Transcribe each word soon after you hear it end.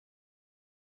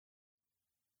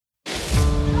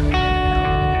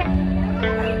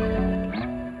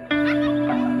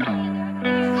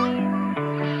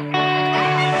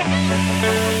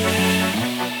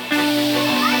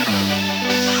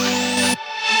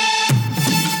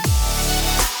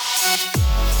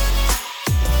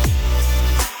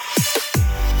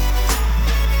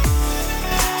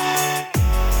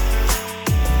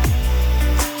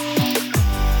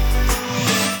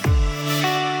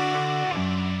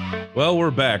Well,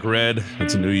 we're back, Red.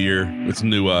 It's a new year. It's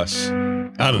new us.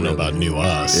 I don't know about new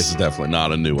us. It's definitely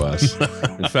not a new us.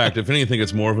 In fact, if anything,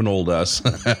 it's more of an old us.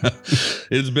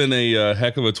 It's been a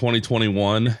heck of a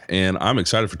 2021, and I'm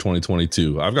excited for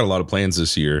 2022. I've got a lot of plans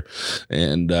this year,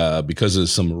 and because of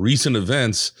some recent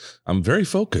events, I'm very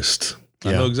focused.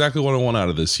 I know exactly what I want out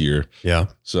of this year. Yeah.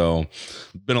 So,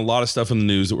 been a lot of stuff in the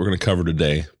news that we're going to cover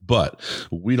today, but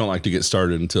we don't like to get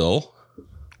started until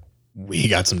we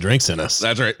got some drinks in us.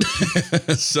 That's right.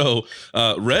 So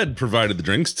Red provided the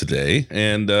drinks today,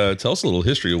 and tell us a little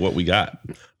history of what we got.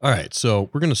 All right. So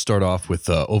we're going to start off with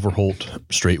Overholt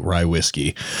Straight Rye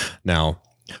Whiskey. Now,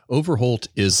 Overholt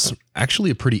is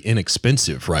actually a pretty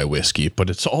inexpensive rye whiskey, but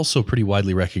it's also pretty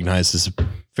widely recognized as a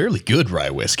fairly good rye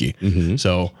whiskey. Mm-hmm.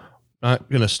 So not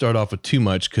going to start off with too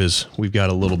much because we've got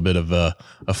a little bit of a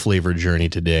flavor journey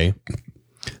today.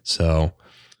 So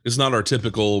it's not our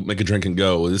typical make a drink and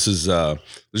go. This is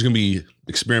there's going to be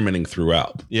experimenting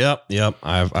throughout. Yep.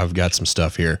 I've got some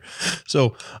stuff here.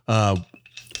 So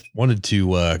wanted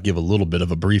to give a little bit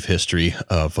of a brief history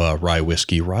of rye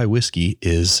whiskey. Rye whiskey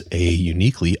is a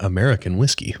uniquely American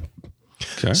whiskey.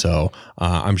 Okay. So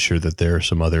I'm sure that there are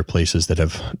some other places that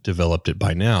have developed it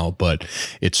by now, but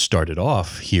it started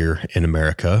off here in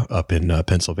America, up in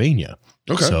Pennsylvania.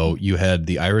 Okay. So you had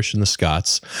the Irish and the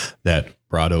Scots that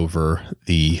brought over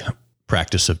the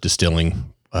practice of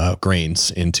distilling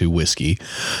grains into whiskey.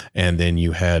 And then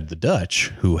you had the Dutch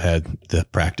who had the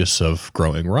practice of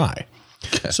growing rye.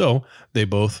 Okay. So they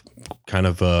both kind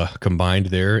of combined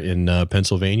there in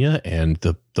Pennsylvania, and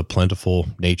the plentiful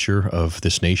nature of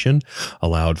this nation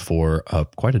allowed for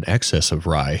quite an excess of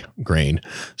rye grain.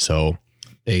 So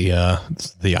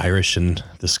the Irish and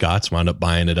the Scots wound up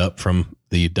buying it up from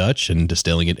the Dutch and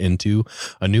distilling it into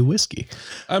a new whiskey.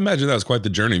 I imagine that was quite the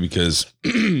journey because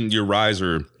your ryes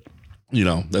are,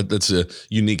 that's a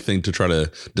unique thing to try to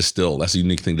distill. That's a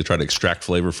unique thing to try to extract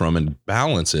flavor from and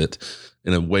balance it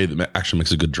in a way that actually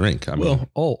makes a good drink.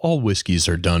 All whiskeys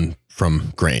are done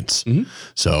from grains. Mm-hmm.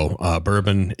 So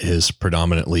bourbon is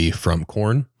predominantly from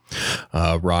corn.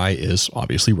 Rye is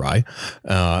obviously rye.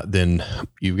 Then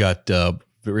you've got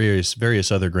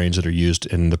various other grains that are used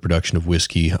in the production of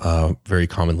whiskey, very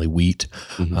commonly wheat.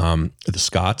 Mm-hmm. The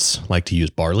Scots like to use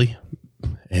barley,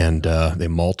 and they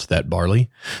malt that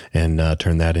barley and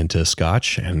turn that into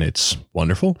scotch, and it's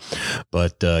wonderful.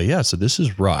 But so this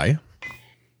is rye.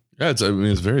 Yeah, it's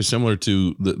very similar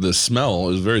to the smell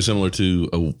is very similar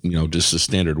to just a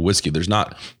standard whiskey. There's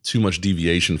not too much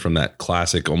deviation from that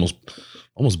classic almost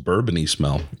bourbon-y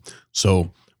smell.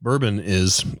 So bourbon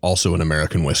is also an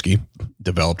American whiskey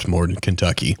developed more in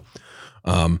Kentucky.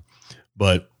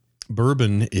 But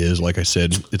bourbon is, like I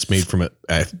said, it's made from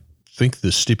I think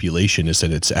the stipulation is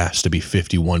that it has to be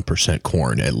 51%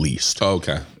 corn at least. Oh,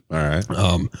 okay. All right.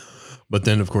 But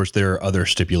then, of course, there are other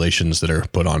stipulations that are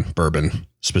put on bourbon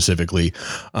specifically.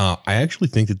 I actually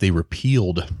think that they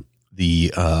repealed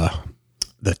the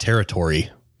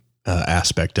territory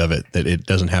aspect of it, that it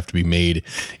doesn't have to be made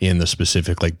in the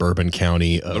specific like Bourbon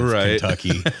County of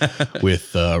Kentucky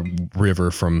with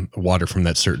water from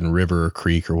that certain river or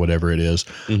creek or whatever it is.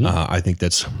 Mm-hmm. I think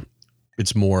it's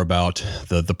more about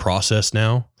the process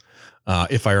now,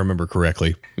 if I remember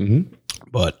correctly. Mm-hmm.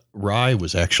 But rye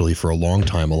was actually for a long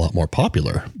time a lot more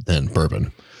popular than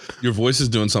bourbon. Your voice is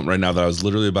doing something right now that I was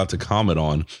literally about to comment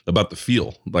on about the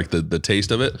feel, like the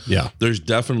taste of it. Yeah. There's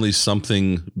definitely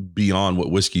something beyond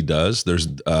what whiskey does. There's,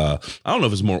 I don't know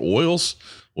if it's more oils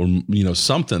or,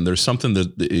 something. There's something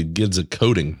that it gives a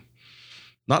coating,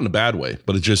 not in a bad way,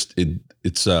 but it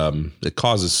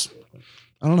causes,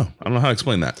 I don't know how to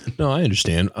explain that. No, I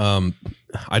understand.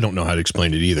 I don't know how to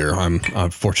explain it either.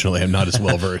 Unfortunately, I'm not as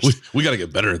well versed. we got to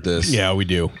get better at this. Yeah, we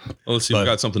do. Well, let's see. We've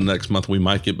got something next month. We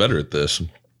might get better at this.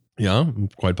 Yeah,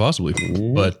 quite possibly.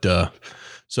 Ooh. But for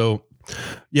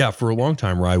a long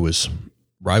time, rye was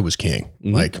king.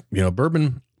 Mm-hmm. Like,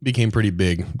 bourbon became pretty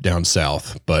big down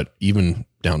south, but even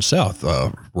down south,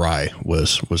 rye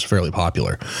was fairly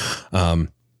popular.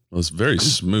 It's very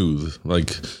smooth,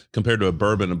 like compared to a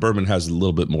bourbon. A bourbon has a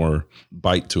little bit more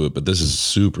bite to it, but this is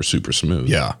super, super smooth.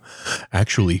 Yeah,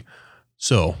 actually.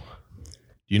 So, do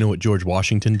you know what George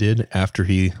Washington did after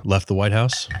he left the White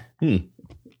House?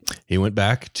 He went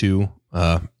back to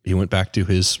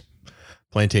his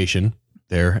plantation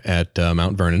there at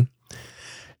Mount Vernon,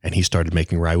 and he started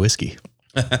making rye whiskey.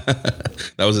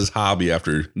 That was his hobby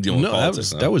after dealing with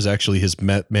politics. That was actually his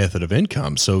method of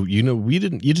income. So, you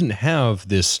didn't have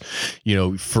this,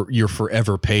 you're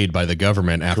forever paid by the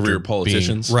government after career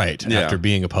politicians. After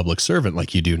being a public servant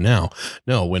like you do now.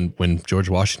 No, when George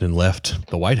Washington left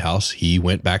the White House, he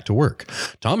went back to work.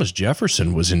 Thomas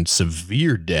Jefferson was in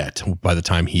severe debt by the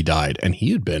time he died, and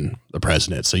he had been the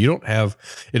president. So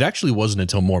it actually wasn't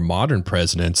until more modern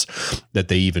presidents that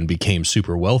they even became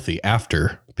super wealthy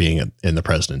after being in the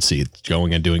presidency,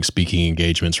 going and doing speaking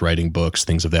engagements, writing books,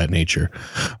 things of that nature.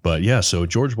 But yeah, so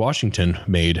George Washington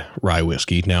made rye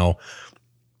whiskey. Now,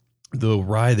 the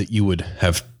rye that you would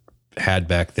have had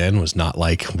back then was not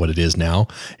like what it is now.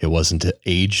 It wasn't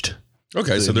aged.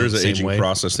 Okay, so there's an aging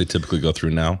process they typically go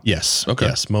through now? Yes. Okay.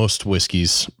 Yes, most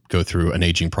whiskeys go through an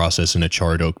aging process in a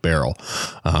charred oak barrel.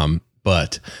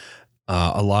 But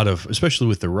a lot of, especially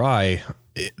with the rye,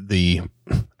 the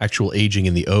actual aging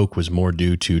in the oak was more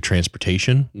due to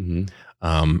transportation.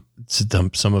 Mm-hmm.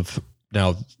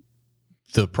 Now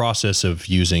the process of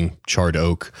using charred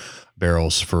oak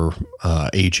barrels for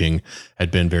aging had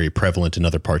been very prevalent in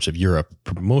other parts of Europe,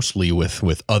 mostly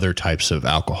with other types of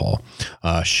alcohol,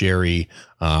 sherry.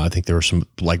 I think there were some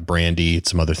like brandy,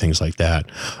 some other things like that.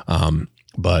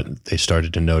 But they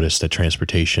started to notice that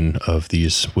transportation of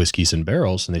these whiskeys in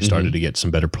barrels, and they started to get some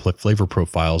better flavor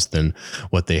profiles than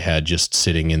what they had just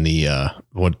sitting in the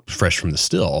fresh from the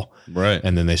still. Right.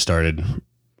 And then they started.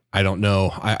 I don't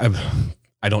know.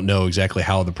 I don't know exactly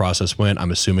how the process went.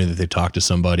 I'm assuming that they talked to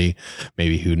somebody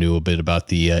maybe who knew a bit about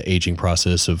the aging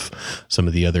process of some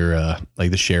of the other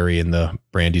like the sherry and the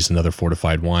brandies and other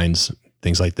fortified wines,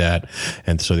 things like that.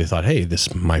 And so they thought, hey,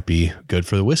 this might be good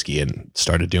for the whiskey, and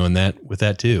started doing that with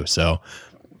that too. So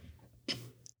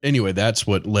anyway, that's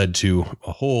what led to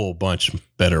a whole bunch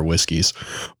better whiskeys.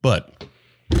 But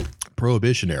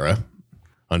Prohibition era,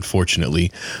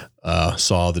 unfortunately,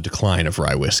 saw the decline of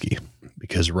rye whiskey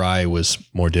because rye was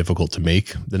more difficult to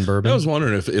make than bourbon. I was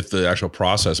wondering if the actual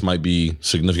process might be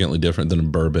significantly different than a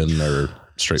bourbon or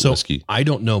straight whiskey. I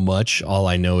don't know much. All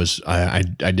I know is I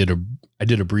did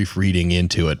a brief reading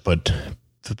into it, but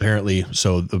apparently,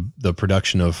 so the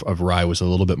production of rye was a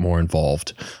little bit more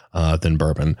involved than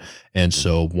bourbon. And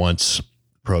so once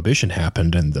Prohibition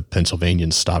happened and the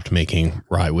Pennsylvanians stopped making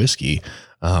rye whiskey,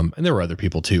 and there were other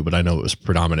people too, but I know it was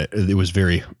predominant. It was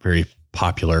very, very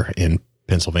popular in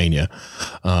Pennsylvania.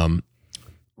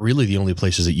 Really the only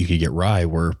places that you could get rye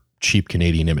were cheap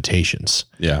Canadian imitations.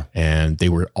 Yeah. And they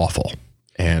were awful.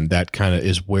 And that kind of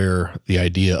is where the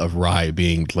idea of rye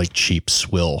being like cheap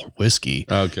swill whiskey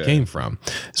came from.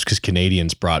 It's because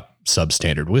Canadians brought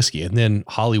substandard whiskey. And then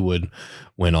Hollywood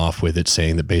went off with it,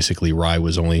 saying that basically rye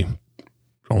was only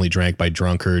drank by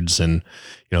drunkards and,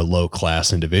 low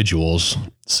class individuals.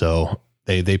 So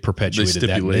they perpetuated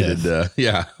that myth.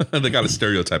 They got a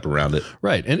stereotype around it.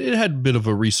 Right. And it had a bit of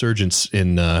a resurgence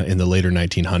in the later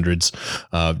 1900s.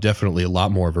 Definitely a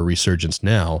lot more of a resurgence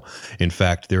now. In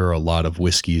fact, there are a lot of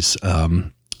whiskeys.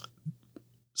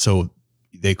 So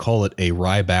they call it a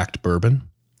rye-backed bourbon.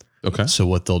 Okay. So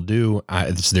what they'll do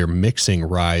is they're mixing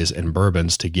ryes and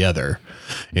bourbons together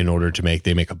in order to make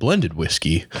a blended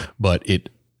whiskey, but it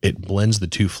blends the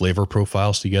two flavor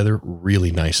profiles together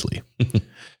really nicely.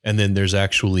 And then there's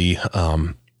actually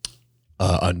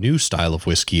a new style of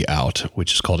whiskey out,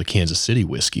 which is called a Kansas City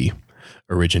whiskey,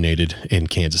 originated in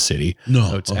Kansas City.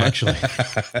 No, it's actually,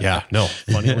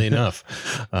 funnily enough.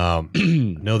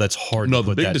 No, that's hard to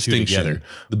put that two together.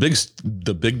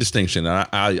 The big distinction, and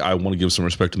I want to give some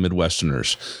respect to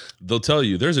Midwesterners. They'll tell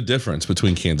you there's a difference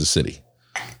between Kansas City.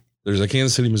 There's a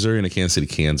Kansas City, Missouri, and a Kansas City,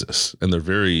 Kansas, and they're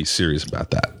very serious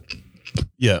about that.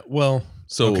 Yeah, well,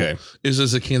 so is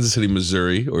this a Kansas City,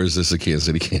 Missouri, or is this a Kansas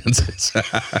City, Kansas?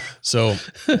 So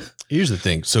here's the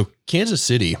thing. So Kansas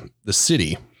City, the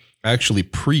city, actually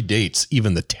predates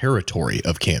even the territory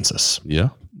of Kansas. Yeah,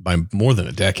 by more than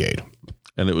a decade.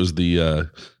 And it was the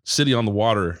city on the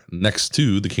water next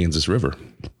to the Kansas River.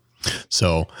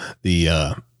 So they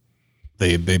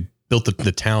built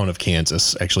the town of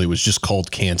Kansas. Actually, it was just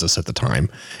called Kansas at the time,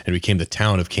 and became the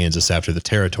town of Kansas after the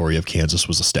territory of Kansas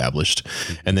was established,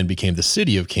 and then became the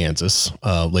city of Kansas.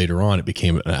 Later on, it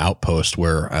became an outpost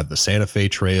where the Santa Fe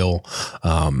Trail,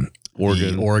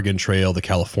 the Oregon Trail, the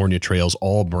California trails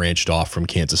all branched off from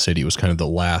Kansas City. It was kind of the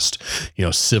last,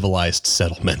 civilized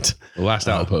settlement. The last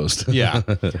outpost. Yeah.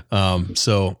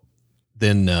 So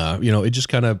then, it just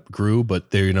kind of grew, but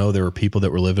there were people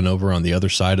that were living over on the other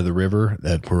side of the river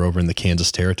that were over in the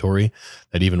Kansas territory,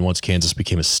 that even once Kansas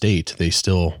became a state, they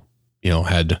still,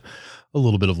 had a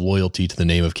little bit of loyalty to the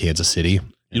name of Kansas City.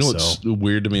 What's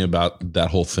weird to me about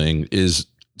that whole thing is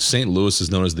St. Louis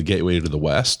is known as the gateway to the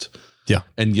West. Yeah.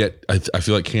 And yet I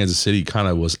feel like Kansas City kind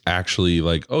of was actually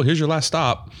like, oh, here's your last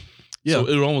stop. Yeah. So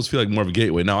it would almost feel like more of a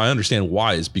gateway. Now I understand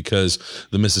why, is because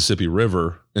the Mississippi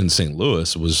River in St.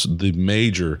 Louis was the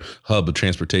major hub of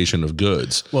transportation of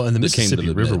goods. Well, and the that came to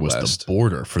Mississippi River was the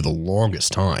border for the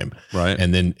longest time. Right.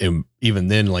 And then even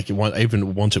then, like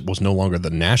even once it was no longer the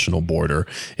national border,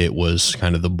 it was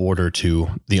kind of the border to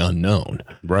the unknown.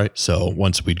 Right. So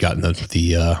once we'd gotten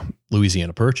the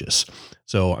Louisiana Purchase.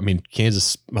 So, I mean,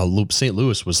 St.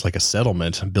 Louis was like a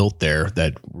settlement built there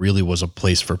that really was a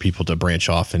place for people to branch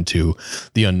off into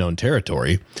the unknown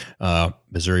territory.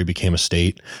 Missouri became a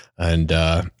state, and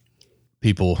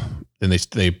people, and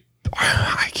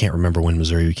I can't remember when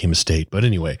Missouri became a state, but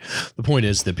anyway, the point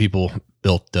is that people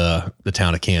built the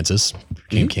town of Kansas,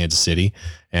 became Kansas City,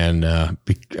 and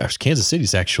Kansas City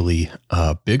is actually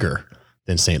bigger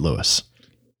than St. Louis.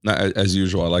 Now, as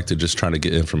usual, I like to just try to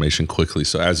get information quickly.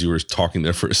 So as you were talking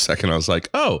there for a second, I was like,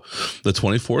 oh, the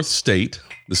 24th state,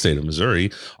 the state of Missouri,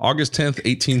 August 10th,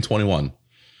 1821.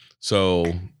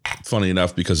 So funny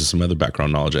enough, because of some other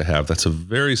background knowledge I have, that's a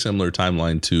very similar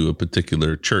timeline to a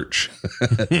particular church.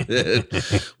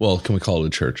 Well, can we call it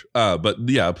a church? But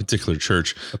yeah, a particular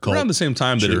church around the same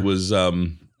time that it was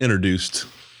introduced.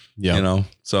 Yeah. You know,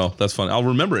 so that's funny. I'll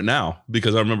remember it now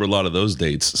because I remember a lot of those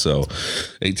dates. So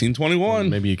 1821.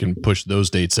 Maybe you can push those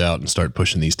dates out and start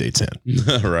pushing these dates in.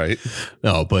 Right.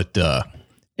 No, but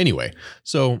anyway,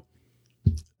 so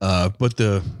but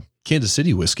the Kansas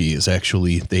City whiskey is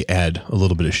actually, they add a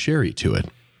little bit of sherry to it.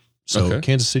 So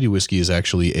Kansas City whiskey is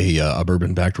actually a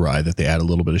bourbon-backed rye that they add a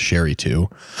little bit of sherry to.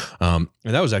 And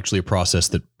that was actually a process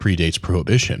that predates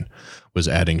Prohibition, was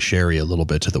adding sherry a little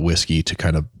bit to the whiskey to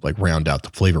kind of like round out the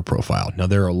flavor profile. Now,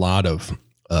 there are a lot of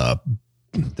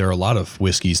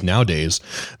whiskeys nowadays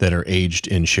that are aged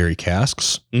in sherry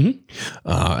casks, and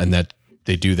that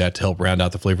they do that to help round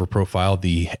out the flavor profile.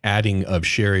 The adding of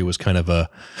sherry was kind of a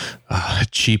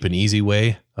cheap and easy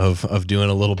way of doing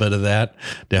a little bit of that.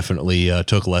 Definitely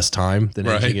took less time than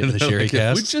aging it in the sherry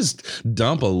cask. If we just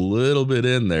dump a little bit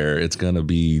in there, it's going to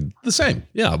be the same.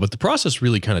 Yeah, but the process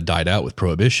really kind of died out with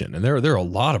Prohibition, and there are a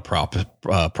lot of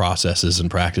processes and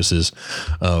practices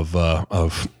of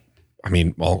I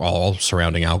mean, all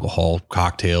surrounding alcohol,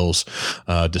 cocktails,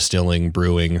 distilling,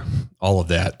 brewing, all of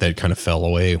that kind of fell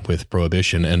away with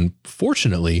Prohibition. And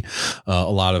fortunately, a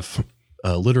lot of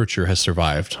literature has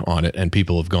survived on it, and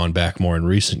people have gone back more in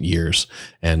recent years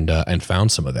and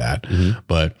found some of that.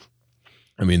 But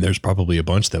I mean, there's probably a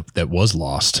bunch that was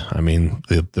lost. I mean,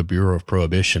 the Bureau of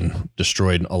Prohibition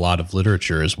destroyed a lot of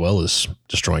literature as well as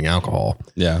destroying alcohol.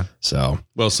 Yeah. So,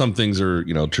 well, some things are,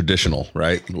 traditional,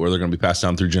 right? Where they're going to be passed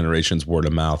down through generations, word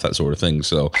of mouth, that sort of thing.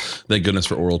 So thank goodness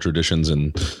for oral traditions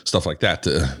and stuff like that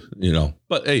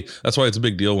but hey, that's why it's a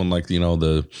big deal when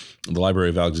the Library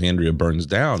of Alexandria burns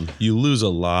down. You lose a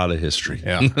lot of history.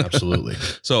 Yeah, absolutely.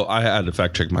 So I had to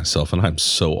fact check myself, and I'm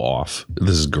so off.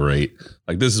 This is great.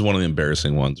 Like, this is one of the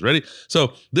embarrassing ones. Ready?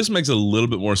 So this makes a little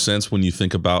bit more sense when you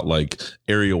think about like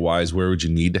area wise, where would you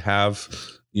need to have,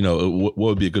 what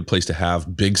would be a good place to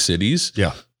have big cities?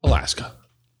 Yeah. Alaska.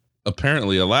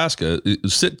 Apparently Alaska,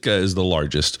 Sitka is the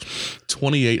largest,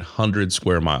 2,800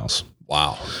 square miles.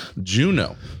 Wow.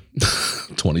 Juneau,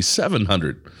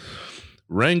 2,700.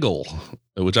 Wrangell,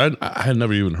 which I had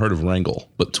never even heard of Wrangell,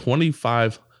 but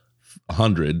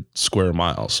 2,500 square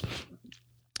miles.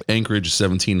 Anchorage,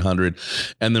 1,700,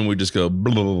 and then we just go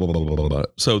blah, blah, blah, blah, blah.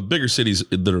 So bigger cities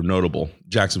that are notable.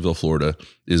 Jacksonville, Florida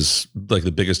is like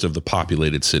the biggest of the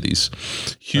populated cities.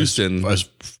 Houston,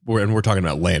 we're talking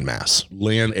about land mass,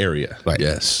 land area. Right.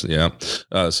 Yes. Yeah.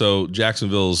 So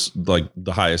Jacksonville's like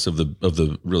the highest of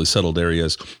the really settled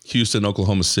areas. Houston,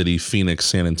 Oklahoma City, Phoenix,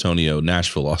 San Antonio,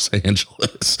 Nashville, Los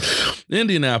Angeles,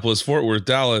 Indianapolis, Fort Worth,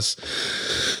 Dallas,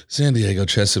 San Diego,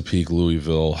 Chesapeake,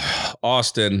 Louisville,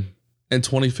 Austin, and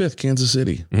 25th, Kansas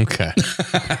City. Okay.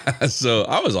 So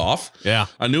I was off. Yeah.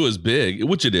 I knew it was big,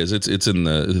 which it is. It's in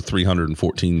the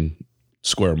 314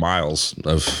 square miles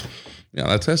of,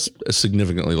 that's a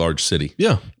significantly large city.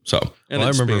 Yeah. So, and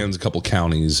it spans a couple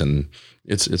counties, and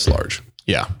it's large.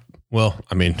 Yeah. Well,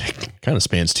 I mean, it kind of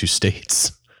spans 2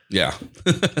 states. Yeah.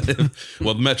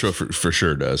 Well, the metro for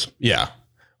sure does. Yeah.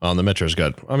 Well, the metro's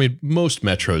most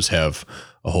metros have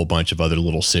a whole bunch of other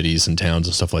little cities and towns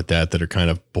and stuff like that are kind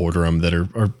of border them, that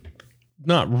are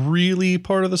not really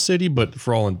part of the city, but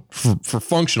for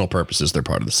functional purposes, they're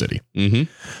part of the city. Mm-hmm.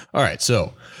 All right.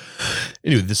 So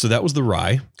anyway, so that was the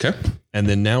rye. Okay. And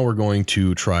then now we're going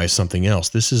to try something else.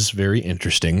 This is very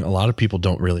interesting. A lot of people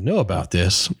don't really know about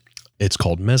this. It's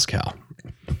called mezcal.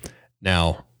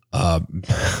 Now,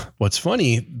 what's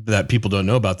funny that people don't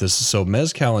know about this. So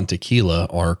mezcal and tequila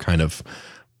are kind of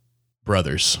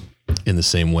brothers. in the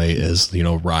same way as,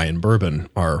 rye and bourbon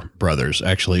are brothers.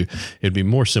 Actually, it'd be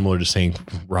more similar to saying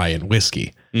rye and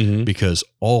whiskey because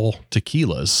all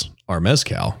tequilas are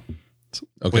mezcal.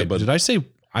 Okay, Wait, but did I say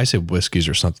whiskeys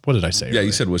or something? What did I say? Yeah,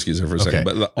 you said whiskeys there for a second,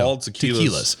 but all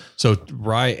tequilas. So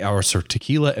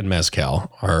tequila and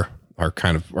mezcal are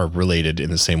related in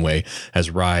the same way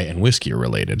as rye and whiskey are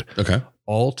related. Okay.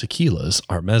 All tequilas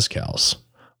are mezcals,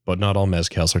 but not all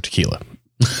mezcals are tequila.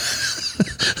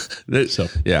 So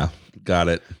yeah, got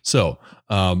it. So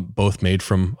both made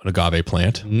from an agave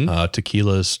plant.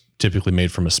 Tequila's typically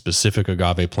made from a specific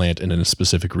agave plant and in a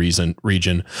specific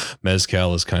region.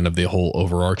 Mezcal is kind of the whole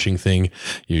overarching thing.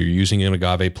 You're using an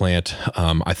agave plant.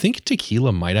 I think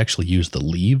tequila might actually use the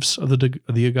leaves of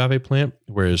the agave plant,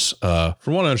 whereas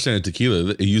from what I understand, tequila,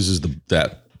 it uses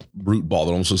that root ball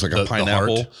that almost looks like a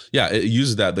pineapple. Yeah, it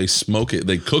uses that. They smoke it,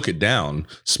 they cook it down,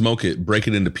 smoke it, break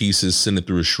it into pieces, send it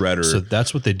through a shredder. So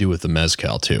that's what they do with the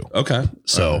mezcal too. Okay.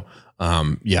 So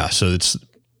so it's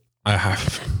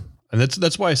and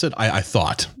that's why I said I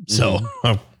thought so.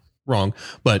 I'm wrong,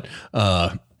 but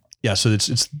so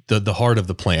it's the heart of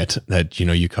the plant that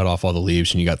you cut off all the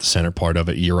leaves and you got the center part of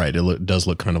it. You're right, it does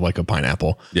look kind of like a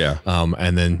pineapple. Yeah.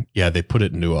 And then they put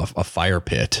it into a fire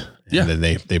pit. And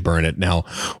then they burn it. Now,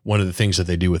 one of the things that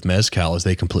they do with mezcal is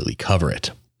they completely cover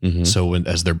it. So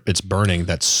as it's burning,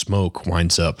 that smoke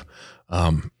winds up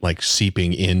like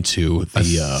seeping into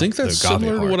the I think that's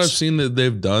similar to what I've seen that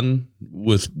they've done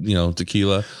with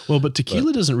tequila. Well, but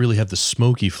tequila doesn't really have the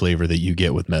smoky flavor that you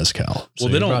get with mezcal. So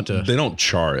they don't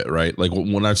char it, right? Like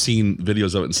when I've seen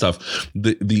videos of it and stuff,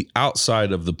 the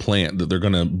outside of the plant that they're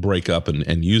going to break up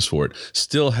and use for it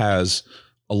still has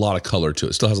a lot of color to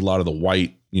it. Still has a lot of the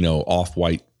white,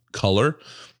 off-white color,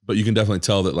 but you can definitely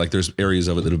tell that like there's areas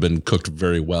of it that have been cooked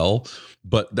very well.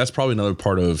 But that's probably another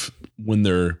part of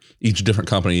when each different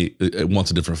company wants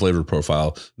a different flavor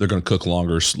profile. They're going to cook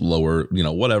longer, slower,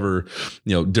 whatever,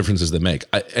 differences they make.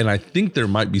 I think there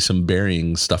might be some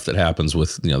varying stuff that happens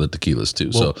with, the tequilas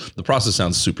too. So the process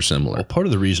sounds super similar. Well, part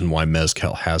of the reason why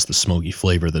mezcal has the smoky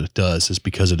flavor that it does is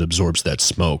because it absorbs that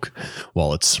smoke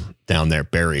while it's down there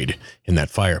buried in that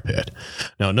fire pit.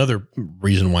 Now, another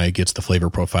reason why it gets the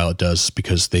flavor profile it does is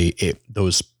because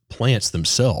those plants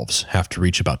themselves have to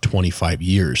reach about 25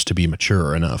 years to be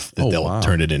mature enough that they'll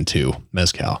turn it into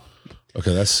mezcal.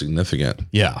 Okay, that's significant.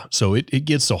 Yeah, so it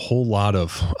gets a whole lot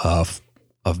of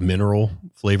mineral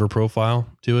flavor profile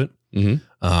to it.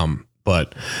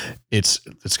 But it's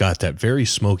got that very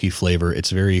smoky flavor. It's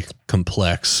very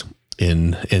complex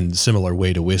in similar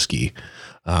way to whiskey.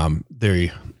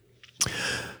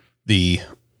 The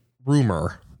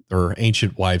rumor or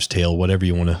ancient wives' tale, whatever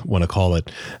you want to call it,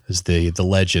 is the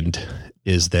legend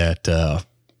is that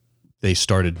they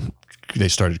started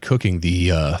cooking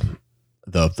the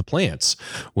plants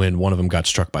when one of them got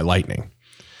struck by lightning,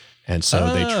 and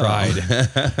so they tried.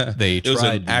 It was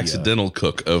an accidental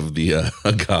cook of the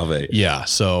agave. Yeah,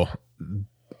 so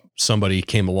somebody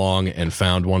came along and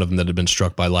found one of them that had been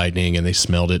struck by lightning, and they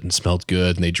smelled it and smelled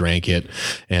good, and they drank it,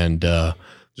 and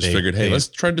Just figured, hey, let's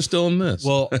try distilling this.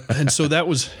 Well, and so that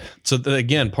was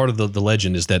again part of the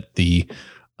legend is that the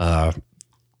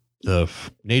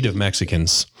native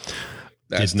Mexicans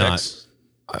did not.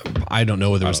 I don't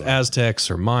know whether it was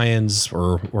Aztecs or Mayans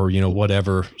or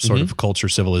whatever sort of culture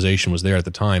civilization was there at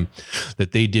the time,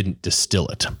 that they didn't distill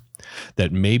it.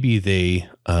 That maybe they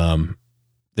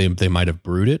might have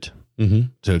brewed it.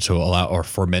 To allow or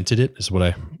fermented it is what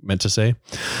I meant to say,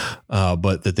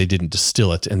 but that they didn't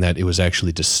distill it and that it was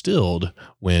actually distilled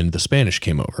when the Spanish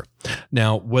came over.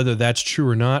 Now, whether that's true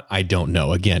or not, I don't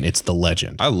know. Again, it's the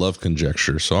legend. I love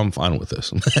conjecture, so I'm fine with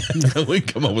this. We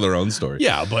can come up with our own story.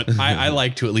 Yeah, but I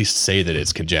like to at least say that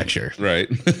it's conjecture. Right.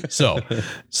 So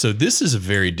this is a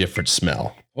very different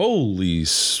smell. Holy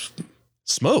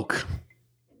smoke,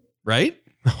 right?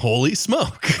 Holy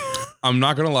smoke. I'm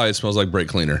not going to lie. It smells like brake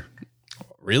cleaner.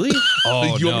 Really?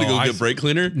 Oh, you want me to go get brake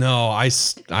cleaner? No, I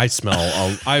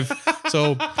smell.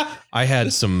 I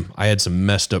had some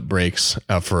messed up brakes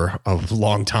for a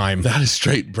long time. That is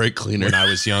straight brake cleaner. When I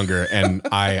was younger, and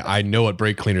I know what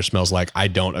brake cleaner smells like. I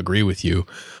don't agree with you,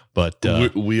 but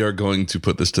we are going to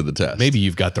put this to the test. Maybe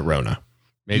you've got the Rona.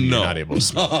 Maybe you're not able to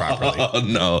smell properly.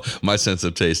 No, my sense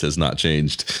of taste has not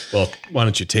changed. Well, why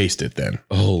don't you taste it then?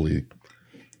 Holy,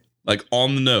 like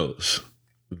on the nose,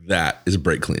 that is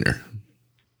brake cleaner.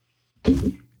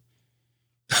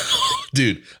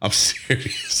 Dude, I'm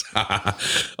serious.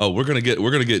 We're gonna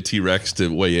get T-Rex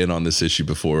to weigh in on this issue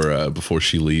before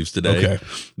she leaves today. Okay.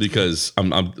 Because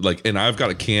I'm like, and I've got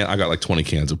a can. I got like 20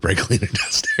 cans of brake cleaner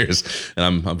downstairs, and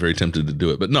I'm very tempted to do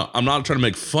it. But no, I'm not trying to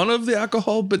make fun of the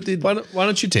alcohol. But why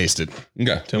don't you taste it?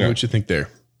 Okay. Tell me what you think there.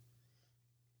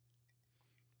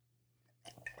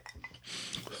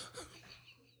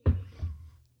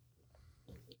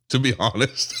 To be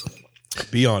honest,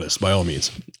 Be honest, by all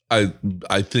means.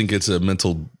 I think it's a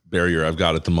mental barrier I've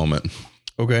got at the moment.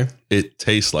 Okay. It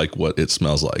tastes like what it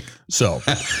smells like. So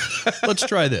let's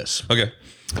try this. Okay.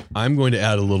 I'm going to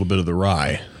add a little bit of the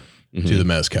rye to the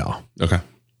mezcal. Okay.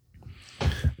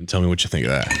 And tell me what you think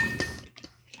of that.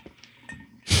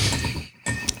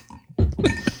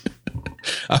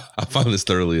 I find this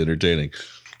thoroughly entertaining.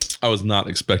 I was not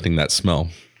expecting that smell.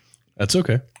 That's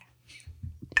okay.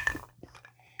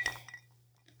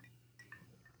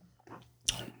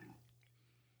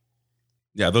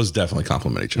 Yeah, those definitely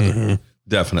complement each other.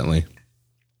 Definitely.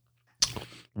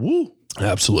 Woo.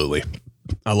 Absolutely.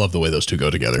 I love the way those two go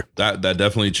together. That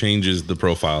definitely changes the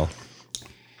profile.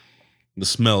 The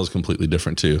smell is completely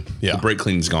different too. Yeah. The brake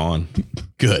clean's gone.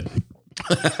 Good.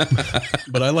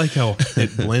 But I like how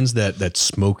it blends that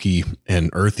smoky and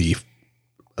earthy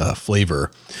flavor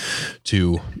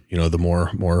to, the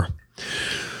more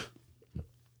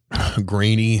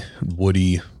grainy,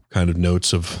 woody kind of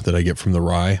notes that I get from the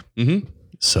rye. Mm-hmm.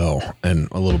 So, and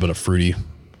a little bit of fruity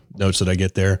notes that I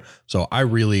get there. So I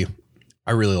really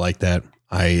like that.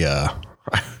 I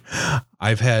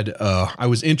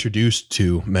was introduced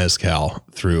to mezcal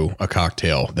through a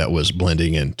cocktail that was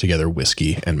blending in together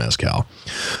whiskey and mezcal.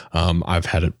 I've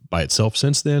had it by itself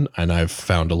since then, and I've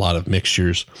found a lot of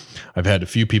mixtures. I've had a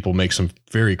few people make some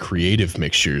very creative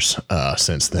mixtures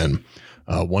since then.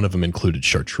 One of them included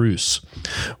chartreuse,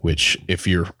 which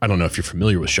I don't know if you're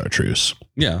familiar with chartreuse.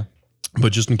 Yeah.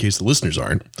 But just in case the listeners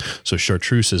aren't, so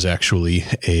chartreuse is actually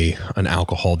an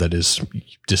alcohol that is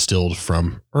distilled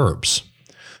from herbs.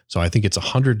 So I think it's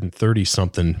 130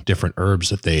 something different herbs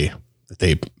that they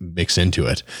mix into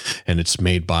it, and it's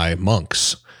made by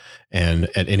monks. And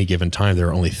at any given time, there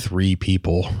are only 3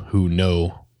 people who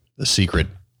know the secret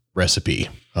recipe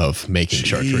of making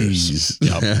chartreuse.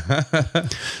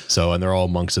 Yep. So, and they're all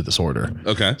monks of this order.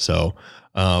 Okay. So,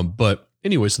 but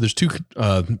anyway, so there's 2.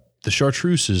 The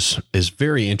chartreuse is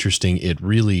very interesting.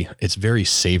 It's very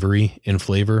savory in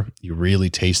flavor. You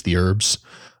really taste the herbs.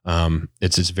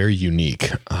 It's very unique.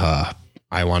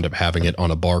 I wound up having it on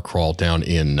a bar crawl down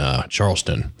in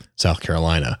Charleston, South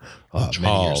Carolina,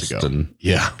 many years ago.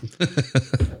 Yeah.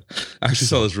 I actually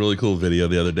saw this really cool video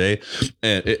the other day,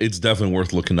 and it's definitely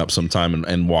worth looking up sometime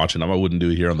and watching. I wouldn't do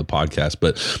it here on the podcast,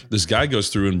 but this guy goes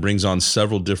through and brings on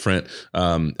several different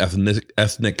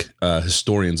ethnic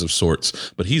historians of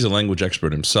sorts, but he's a language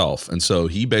expert himself. And so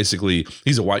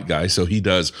he's a white guy, so he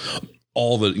does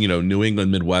all the, New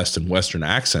England, Midwest, and Western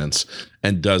accents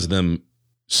and does them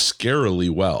scarily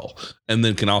well, and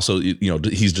then can also,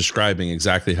 he's describing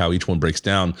exactly how each one breaks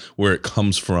down, where it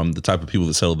comes from, the type of people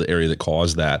that settled the area that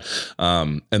caused that,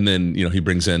 and then he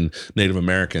brings in Native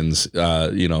Americans. They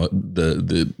call it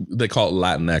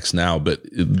Latinx now, but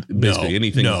basically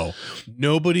anything. No,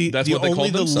 nobody. That's what they call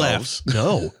themselves.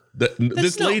 No.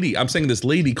 This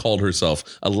lady called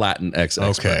herself a Latinx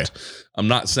expert. Okay. I'm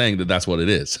not saying that that's what it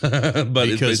is, but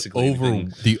because it's basically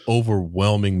the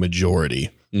overwhelming majority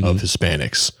of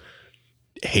Hispanics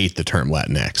hate the term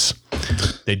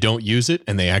Latinx. They don't use it,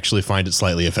 and they actually find it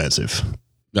slightly offensive.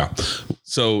 Yeah.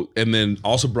 So, and then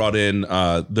also brought in,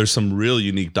 there's some real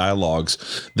unique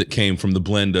dialogues that came from the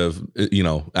blend of,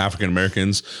 African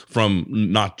Americans from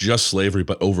not just slavery,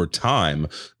 but over time,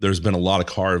 there's been a lot of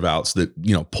carve outs that,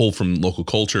 pull from local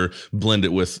culture, blend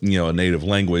it with, a native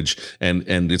language. And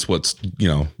it's what's,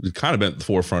 kind of been at the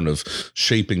forefront of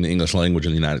shaping the English language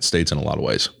in the United States in a lot of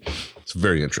ways. It's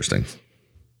very interesting.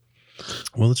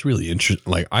 Well, it's really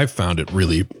interesting. Like, I found it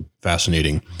really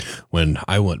fascinating when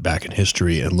I went back in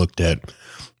history and looked at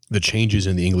the changes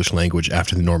in the English language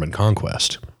after the Norman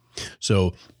Conquest.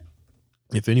 So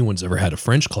if anyone's ever had a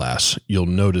French class, you'll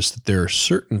notice that there are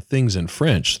certain things in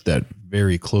French that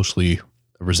very closely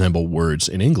resemble words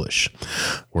in English.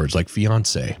 Words like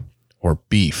fiancé or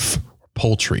beef, or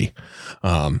poultry.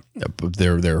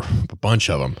 There are a bunch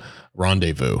of them.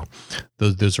 Rendezvous.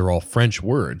 Those are all French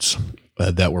words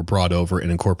that were brought over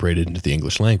and incorporated into the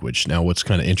English language. Now, what's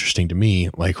kind of interesting to me,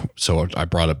 so I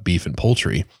brought up beef and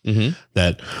poultry,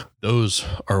 that those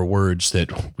are words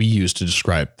that we use to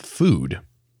describe food,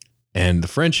 and the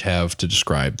French have to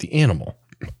describe the animal.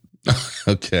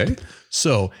 Okay.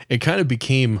 So it kind of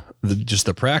became just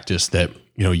the practice that,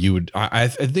 you would, I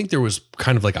think there was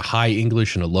kind of like a high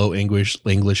English and a low English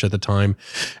at the time,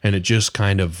 and it just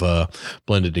kind of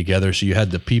blended together. So you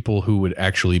had the people who would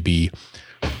actually be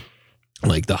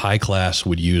like the high class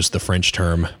would use the French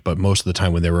term, but most of the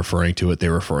time when they're referring to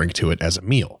it as a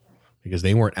meal, because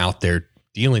they weren't out there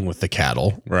dealing with the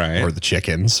cattle Right. or the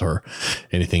chickens or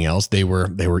anything else. They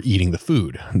were eating the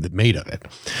food that made of it.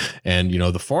 And,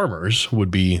 the farmers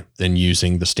would be then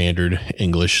using the standard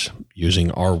English,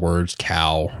 using our words,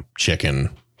 cow,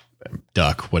 chicken,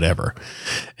 duck, whatever.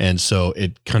 And so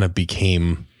it kind of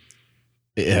became,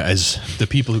 as the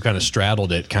people who kind of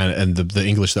straddled it and the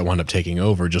English that wound up taking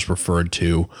over just referred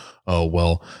to, oh,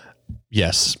 well,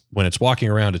 yes, when it's walking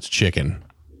around, it's chicken.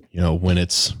 When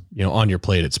it's, on your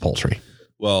plate, it's poultry.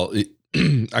 Well,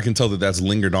 I can tell that that's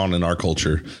lingered on in our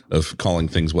culture of calling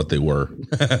things what they were.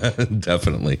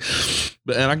 Definitely.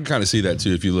 And I can kind of see that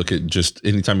too. If you look at just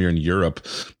anytime you're in Europe,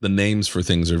 the names for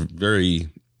things are very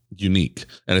unique.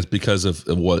 And it's because of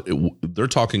what they're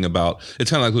talking about.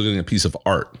 It's kind of like looking at a piece of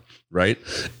art, right?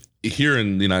 Here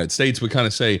in the United States, we kind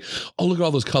of say, oh, look at all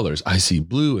those colors. I see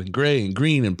blue and gray and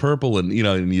green and purple. And,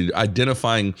 and you're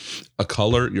identifying a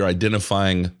color, you're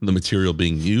identifying the material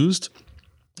being used.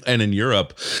 And in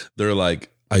Europe, they're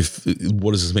like,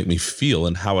 what does this make me feel?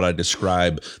 And how would I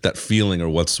describe that feeling, or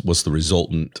what's the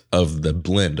resultant of the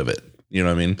blend of it? You know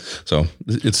what I mean? So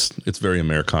it's very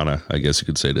Americana, I guess you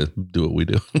could say, to do what we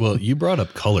do. Well, you brought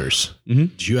up colors.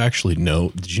 Mm-hmm.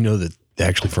 Did you know that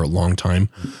actually for a long time,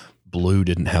 blue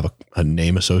didn't have a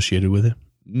name associated with it?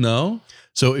 No.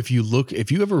 So if you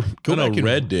ever go back and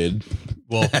red did.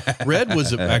 Well, red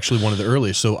was actually one of the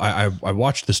earliest. So I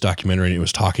watched this documentary and it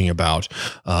was talking about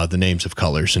the names of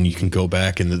colors, and you can go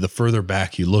back, and the further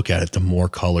back you look at it, the more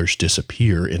colors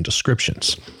disappear in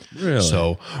descriptions. Really?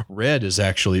 So red is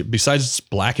actually, besides it's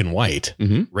black and white,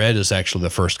 red is actually the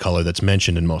first color that's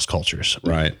mentioned in most cultures.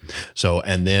 Right. So,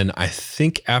 and then I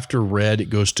think after red, it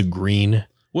goes to green.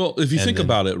 Well, if you think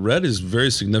about it, red is very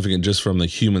significant just from the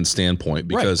human standpoint,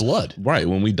 because blood. Right.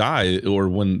 When we die, or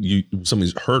when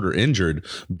somebody's hurt or injured,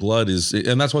 blood is,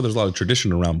 and that's why there's a lot of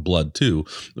tradition around blood too,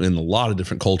 in a lot of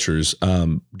different cultures,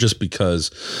 just because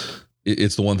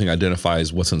it's the one thing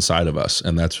identifies what's inside of us.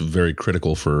 And that's very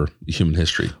critical for human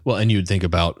history. Well, and you'd think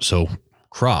about,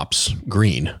 crops,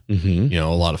 green, a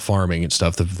lot of farming and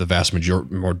stuff. The vast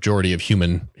majority of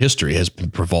human history has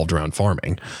been revolved around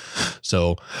farming.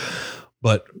 So,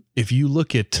 but if you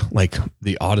look at like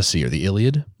the Odyssey or the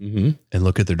Iliad and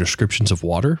look at their descriptions of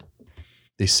water,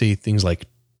 they say things like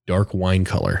dark wine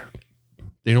color.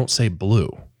 They don't say blue.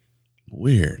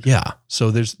 Weird. Yeah. So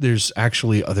there's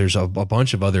a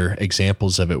bunch of other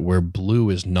examples of it where blue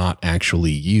is not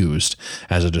actually used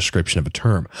as a description of a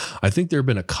term. I think there have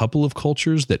been a couple of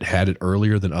cultures that had it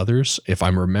earlier than others. If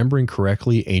I'm remembering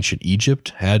correctly, ancient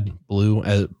Egypt had blue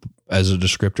as a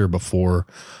descriptor before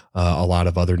a lot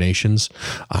of other nations.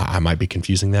 I might be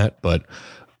confusing that, but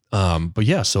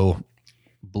yeah, so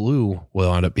blue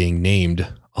will end up being named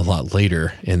a lot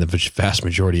later in the vast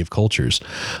majority of cultures.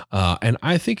 And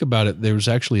I think about it, there was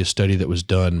actually a study that was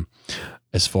done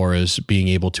as far as being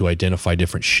able to identify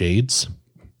different shades.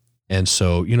 And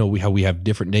so, we have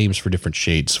different names for different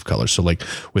shades of color. So like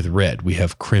with red, we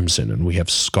have crimson and we have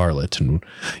scarlet, and,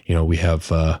 we have,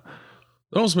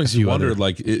 it almost makes you wonder,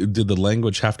 did the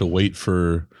language have to wait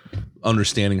for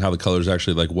understanding how the colors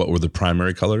actually, like, what were the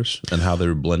primary colors and how they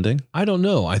were blending? I don't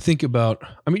know. You think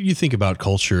about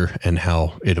culture and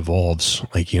how it evolves.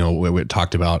 Like, we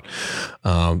talked about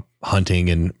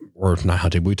hunting or not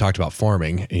hunting, but we talked about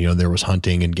farming. And, there was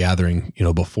hunting and gathering,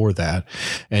 before that.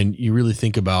 And you really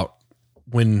think about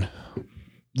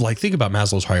think about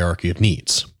Maslow's hierarchy of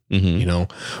needs.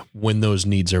 When those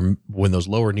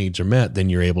lower needs are met, then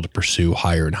you're able to pursue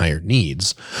higher and higher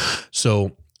needs.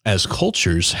 So as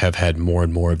cultures have had more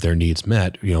and more of their needs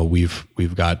met,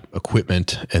 we've got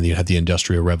equipment, and you had the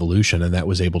Industrial Revolution, and that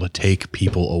was able to take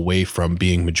people away from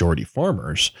being majority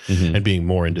farmers and being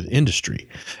more into the industry.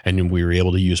 And we were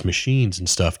able to use machines and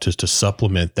stuff to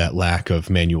supplement that lack of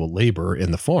manual labor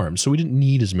in the farm. So we didn't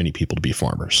need as many people to be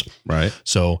farmers. Right.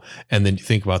 So, and then you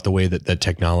think about the way that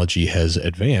technology has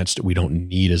advanced, we don't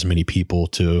need as many people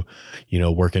to,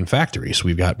 work in factories.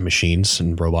 We've got machines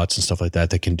and robots and stuff like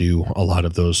that can do a lot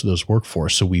of those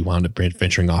workforce. So we wound up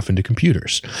venturing off into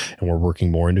computers, and we're working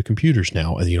more into computers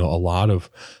now. And,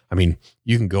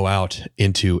 you can go out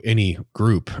into any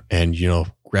group and,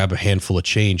 grab a handful of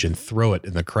change and throw it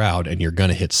in the crowd, and you're going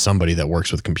to hit somebody that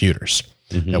works with computers,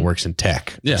 that works in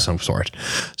tech of some sort.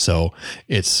 So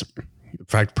it's, in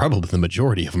fact, probably the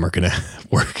majority of them are going to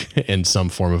work in some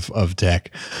form of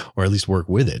tech, or at least work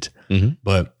with it.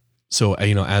 But so,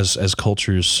 as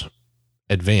cultures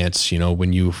advance,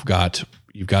 when you've got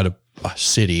a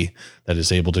city that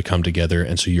is able to come together,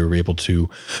 and so you're able to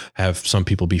have some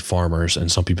people be farmers,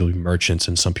 and some people be merchants,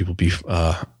 and some people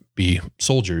be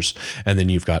soldiers, and then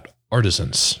you've got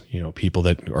artisans, people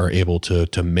that are able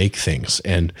to make things,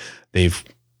 and they've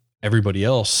everybody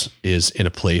else is in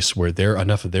a place where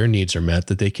enough of their needs are met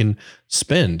that they can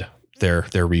spend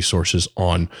their resources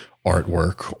on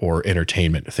artwork or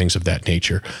entertainment, things of that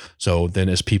nature. So then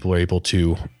as people are able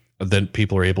to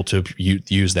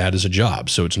use that as a job.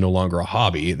 So it's no longer a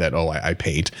hobby that, I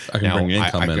paint. I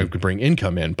can bring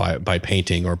income in by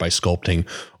painting or by sculpting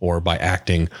or by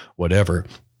acting, whatever,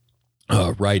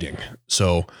 writing.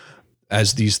 So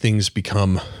as these things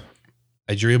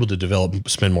as you're able to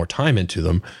spend more time into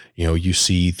them, you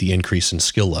see the increase in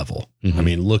skill level. Mm-hmm. I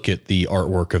mean, look at the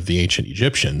artwork of the ancient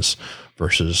Egyptians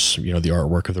versus, the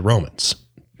artwork of the Romans.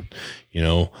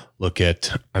 There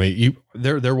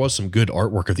was some good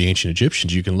artwork of the ancient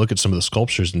Egyptians. You can look at some of the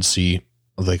sculptures and see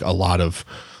like a lot of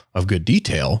good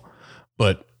detail,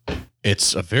 but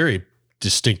it's a very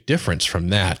distinct difference from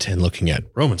that and looking at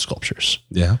Roman sculptures.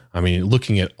 Yeah. I mean,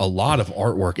 looking at a lot of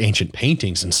artwork, ancient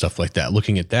paintings and stuff like that,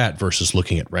 looking at that versus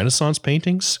looking at Renaissance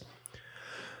paintings,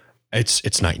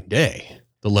 it's night and day,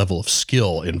 the level of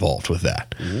skill involved with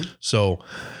that. Mm-hmm. So,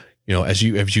 as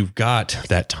you've got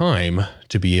that time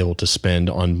to be able to spend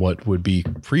on what would be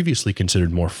previously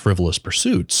considered more frivolous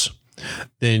pursuits,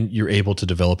 then you're able to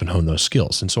develop and hone those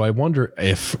skills. And so I wonder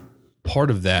if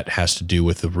part of that has to do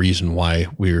with the reason why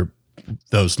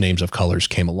those names of colors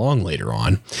came along later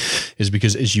on, is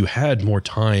because as you had more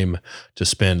time to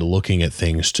spend looking at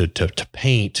things, to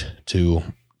paint, to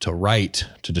write,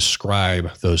 to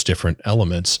describe those different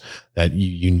elements, that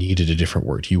you needed a different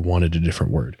word. You wanted a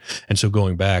different word. And so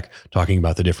going back, talking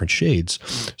about the different shades,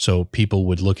 so people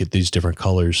would look at these different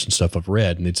colors and stuff of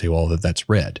red, and they'd say, well, that's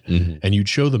red. Mm-hmm. And you'd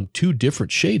show them two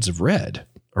different shades of red,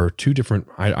 or two different,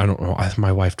 I don't know,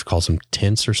 my wife calls them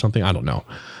tints or something. I don't know,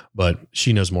 but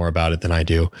she knows more about it than I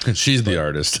do. She's the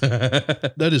artist.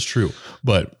 That is true.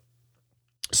 But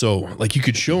so like you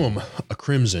could show them a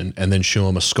crimson and then show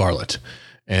them a scarlet,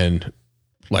 and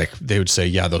like they would say,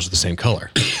 yeah, those are the same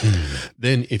color.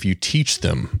 Then if you teach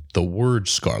them the word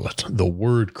scarlet, the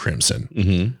word crimson,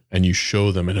 mm-hmm. and you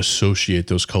show them and associate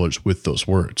those colors with those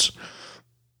words,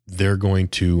 they're going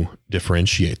to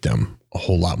differentiate them a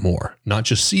whole lot more. Not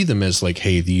just see them as like,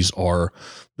 hey, those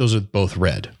are both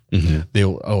red.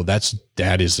 Mm-hmm.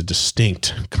 That is a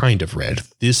distinct kind of red.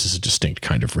 This is a distinct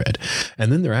kind of red.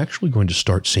 And then they're actually going to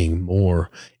start seeing more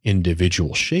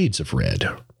individual shades of red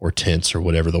or tints or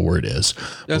whatever the word is.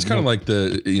 That's kind of like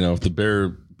if the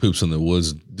bear poops in the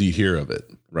woods, do you hear of it?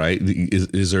 Right?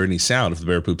 Is there any sound if the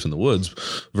bear poops in the woods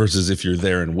versus if you're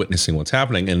there and witnessing what's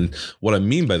happening? And what I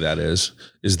mean by that is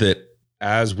that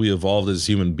as we evolved as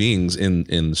human beings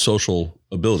in social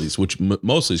abilities, which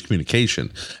mostly is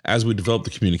communication, as we developed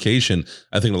the communication,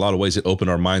 I think in a lot of ways it opened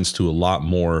our minds to a lot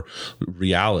more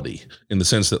reality, in the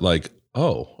sense that like,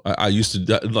 I used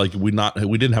to like, we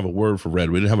didn't have a word for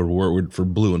red. We didn't have a word for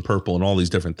blue and purple and all these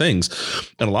different things.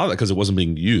 And a lot of that because it wasn't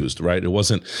being used, right?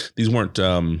 These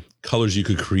weren't colors you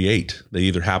could create. They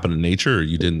either happened in nature or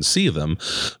you didn't see them.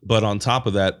 But on top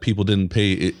of that, people didn't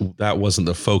pay it. That wasn't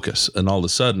the focus. And all of a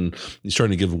sudden you're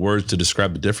starting to give words to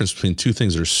describe the difference between two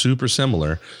things that are super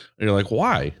similar. And you're like,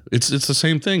 why? It's the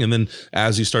same thing. And then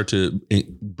as you start to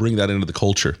bring that into the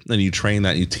culture and you train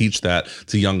that, you teach that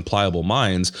to young pliable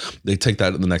minds, they take that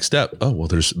to the next step. Oh, well,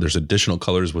 there's additional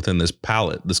colors within this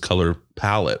color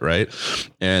palette, right?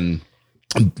 And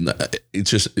it's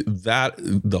just that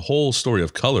the whole story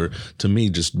of color to me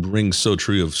just rings so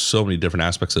true of so many different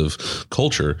aspects of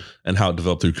culture and how it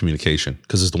developed through communication.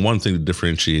 Because it's the one thing that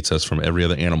differentiates us from every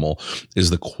other animal is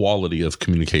the quality of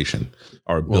communication,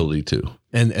 our ability to.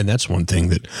 And that's one thing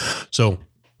that, so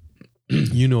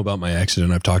you know about my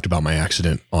accident. I've talked about my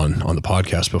accident on the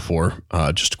podcast before.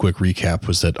 Just a quick recap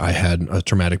was that I had a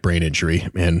traumatic brain injury,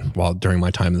 and during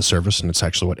my time in the service, and it's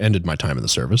actually what ended my time in the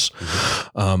service.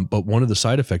 Mm-hmm. But one of the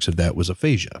side effects of that was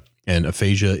aphasia. And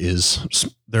aphasia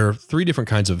there are three different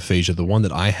kinds of aphasia. The one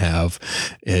that I have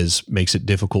makes it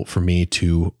difficult for me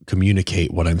to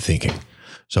communicate what I'm thinking.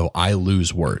 So I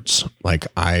lose words. Like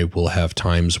I will have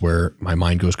times where my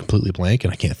mind goes completely blank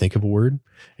and I can't think of a word.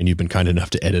 And you've been kind enough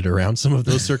to edit around some of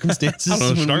those circumstances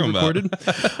when we recorded.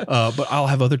 But I'll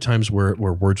have other times where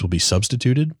words will be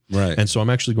substituted. Right. And so I'm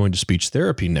actually going to speech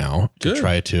therapy now to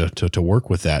try to work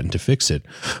with that and to fix it.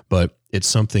 But it's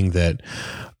something that,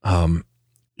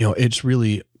 it's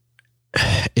really,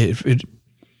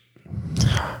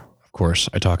 of course,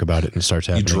 I talk about it and it starts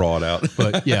happening. You draw it out.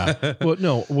 But yeah, well,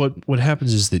 no, what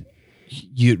happens is that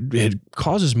it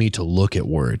causes me to look at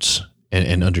words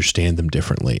and understand them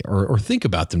differently or think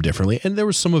about them differently. And there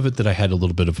was some of it that I had a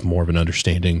little bit of more of an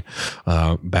understanding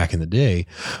back in the day.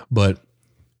 But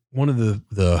one of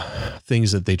the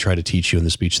things that they try to teach you in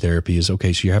the speech therapy is,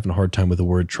 okay, so you're having a hard time with a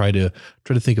word, try to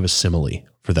think of a simile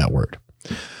for that word.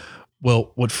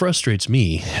 Well, what frustrates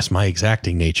me as my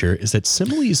exacting nature is that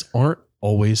similes aren't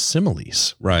always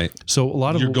similes. Right. So a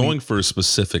lot of You're going for a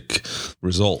specific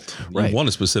result. You Right. want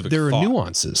a specific there are thought.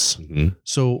 nuances. Mhm.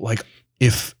 So like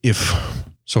if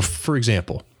so for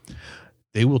example,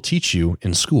 they will teach you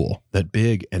in school that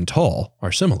big and tall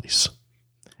are similes.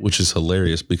 Which is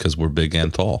hilarious because we're big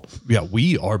and tall. Yeah,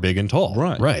 we are big and tall.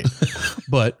 Right. Right.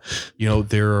 But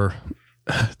there are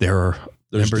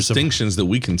There's members of, distinctions that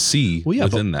we can see Well, yeah,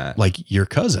 within that. like your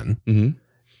cousin Mhm.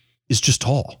 is just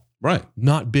tall, Right.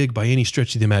 not big by any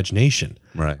stretch of the imagination.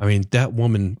 Right. I mean, that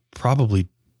woman probably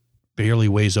barely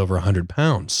weighs over 100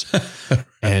 pounds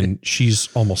and she's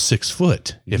almost 6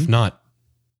 foot, if not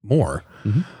more.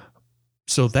 Mhm.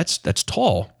 So that's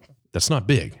tall. That's not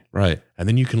big. Right. And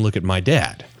then you can look at my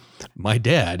dad. My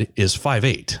dad is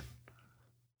 5'8".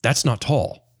 That's not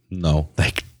tall. No.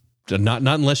 Like not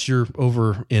unless you're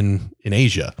over in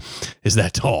Asia is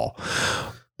that tall,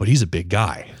 but he's a big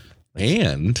guy.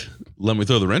 And let me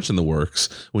throw the wrench in the works.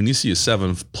 When you see a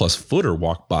 7+ footer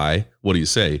walk by, what do you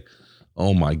say?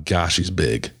 Oh my gosh, he's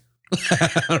big.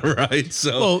 Right.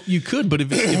 So, Well, you could, but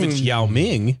if it's Yao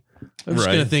Ming, I'm just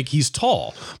Right. going to think he's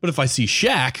tall. But if I see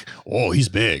Shaq, oh, he's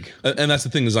big. and that's the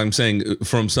thing is I'm saying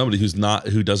from somebody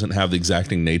who doesn't have the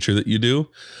exacting nature that you do,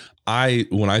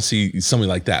 when I see somebody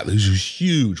like that, who's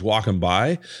huge walking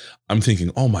by, I'm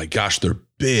thinking, oh my gosh, they're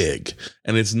big.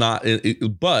 And it's not,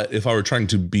 but if I were trying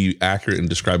to be accurate and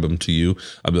describe them to you,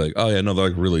 I'd be like, oh yeah, no, they're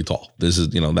like really tall. This is,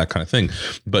 that kind of thing.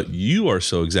 But you are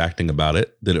so exacting about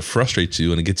it that it frustrates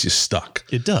you and it gets you stuck.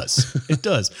 It does. It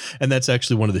does. And that's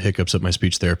actually one of the hiccups that my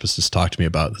speech therapist has talked to me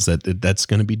about, is that's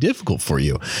going to be difficult for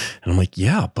you. And I'm like,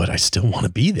 yeah, but I still want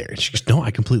to be there. And she goes, no,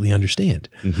 I completely understand.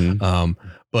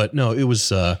 But no, it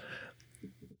was,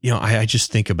 I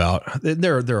just think about,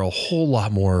 there are a whole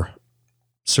lot more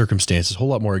circumstances, a whole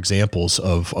lot more examples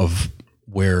of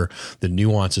where the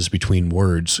nuances between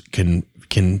words can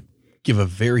give a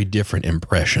very different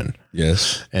impression.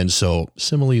 Yes. And so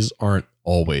similes aren't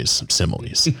always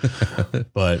similes,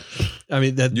 but I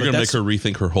mean, You're going to make her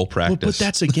rethink her whole practice. but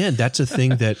that's a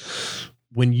thing that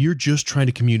when you're just trying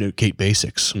to communicate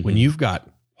basics, when you've got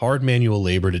hard manual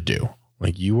labor to do,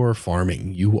 like you are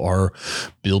farming, you are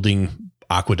building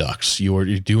aqueducts, you're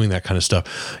doing that kind of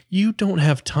stuff, you don't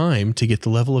have time to get the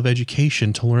level of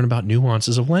education to learn about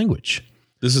nuances of language.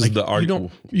 This is the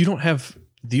argument. You don't have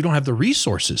the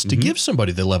resources to give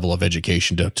somebody the level of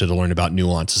education to learn about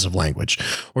nuances of language,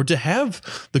 or to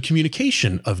have the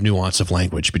communication of nuance of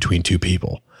language between two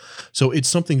people. So it's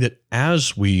something that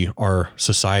as our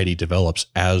society develops,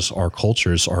 as our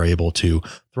cultures are able to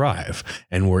thrive,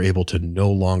 and we're able to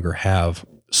no longer have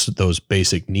those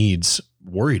basic needs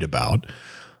worried about,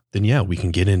 then yeah, we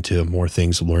can get into more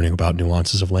things, learning about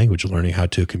nuances of language, learning how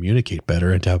to communicate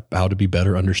better and how to be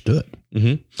better understood.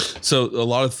 So a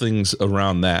lot of things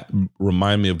around that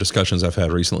remind me of discussions I've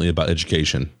had recently about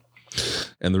education.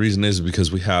 And the reason is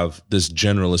because we have this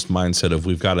generalist mindset of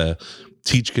we've got to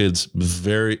teach kids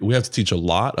we have to teach a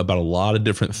lot about a lot of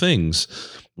different things,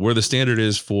 where the standard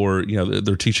is for,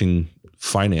 they're teaching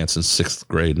finance in 6th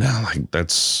grade. Now, like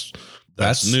that's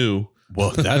new.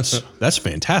 Well, that's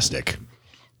fantastic.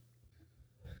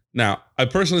 Now, I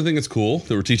personally think it's cool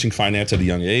that we're teaching finance at a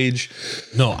young age.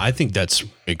 No, I think that's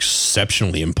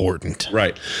exceptionally important.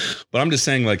 Right. But I'm just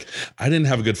saying, like, I didn't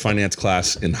have a good finance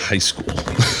class in high school.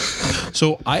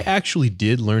 So I actually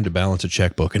did learn to balance a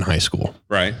checkbook in high school.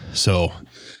 Right. So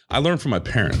I learned from my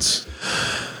parents.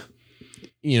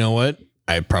 you know what?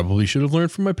 I probably should have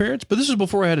learned from my parents, but this is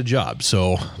before I had a job.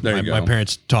 So my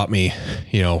parents taught me,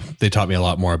 they taught me a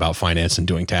lot more about finance and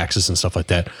doing taxes and stuff like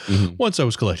that once I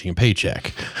was collecting a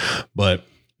paycheck. But,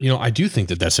 I do think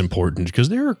that that's important, because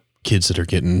there are kids that are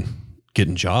getting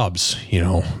jobs,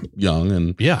 Young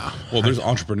and Yeah. well, there's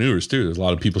entrepreneurs too. There's a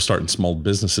lot of people starting small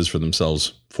businesses for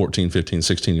themselves, 14, 15,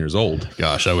 16 years old.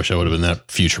 Gosh, I wish I would have been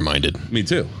that future minded. Me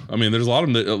too. I mean, there's a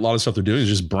lot of stuff they're doing is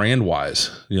just brand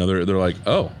wise. They're like,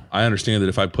 oh, I understand that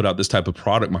if I put out this type of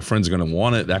product, my friends are going to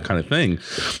want it, that kind of thing.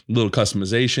 A little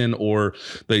customization, or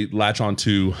they latch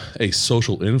onto a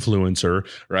social influencer,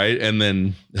 right? And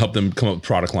then help them come up with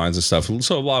product lines and stuff.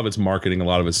 So a lot of it's marketing, a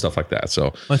lot of it's stuff like that.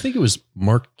 So I think it was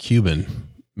Mark Cuban,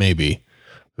 maybe,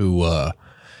 who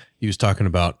he was talking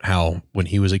about how when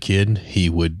he was a kid, he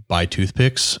would buy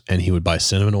toothpicks and he would buy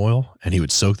cinnamon oil and he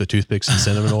would soak the toothpicks in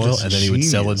cinnamon oil and then he would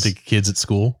sell it to kids at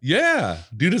school. yeah,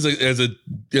 dude, as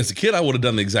a kid, I would have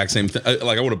done the exact same thing.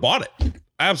 Like I would have bought it.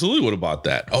 absolutely would have bought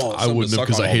that. Oh, I wouldn't have,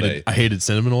 because I hated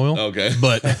cinnamon oil. Okay.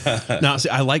 But now, see,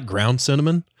 I like ground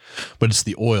cinnamon, but it's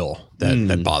the oil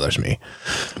that bothers me.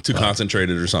 Too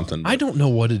concentrated or something. I don't know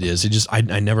what it is. It just, I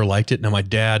never liked it. Now my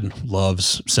dad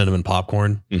loves cinnamon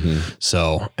popcorn.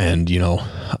 So, and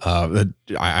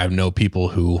I know people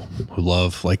who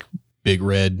love like Big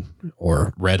Red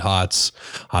or Red Hots,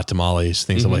 hot tamales,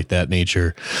 things of like that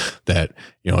nature, that,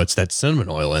 it's that cinnamon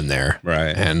oil in there.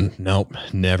 Right. And nope,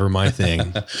 never my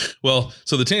thing. Well,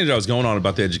 so the tangent I was going on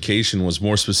about the education was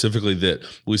more specifically that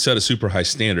we set a super high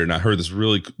standard. And I heard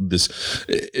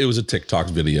it was a TikTok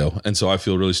video. And so I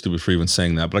feel really stupid for even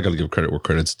saying that, but I got to give credit where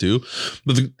credit's due.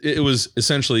 But it was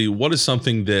essentially, what is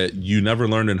something that you never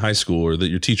learned in high school or that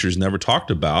your teachers never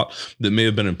talked about that may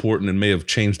have been important and may have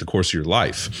changed the course of your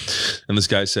life? And this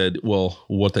guy said, well,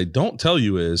 what they don't tell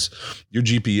you is your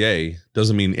GPA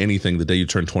doesn't mean anything the day you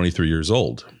turn 23 years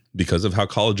old. Because of how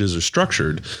colleges are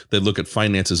structured, they look at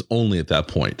finances only at that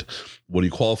point. What do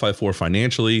you qualify for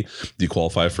financially? Do you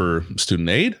qualify for student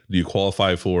aid? Do you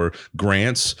qualify for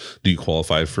grants? Do you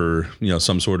qualify for,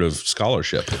 some sort of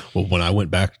scholarship? Well, when I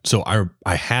went back, so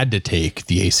I had to take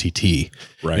the ACT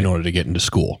in order to get into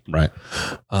school. Right.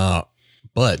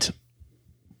 But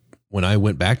when I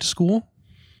went back to school,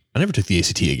 I never took the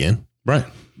ACT again. Right.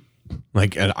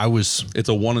 Like it's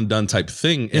a one and done type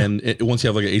thing. Yeah. And once you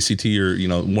have like an ACT or,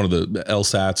 one of the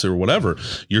LSATs or whatever,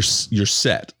 you're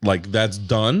set. Like that's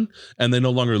done. And they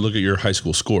no longer look at your high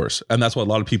school scores. And that's why a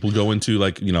lot of people go into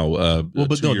like,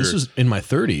 this is in my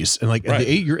 30s and like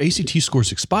your ACT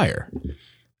scores expire.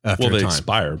 They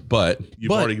expire, but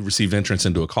you've already received entrance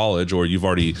into a college, or you've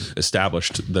already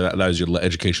established that is your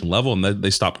education level, and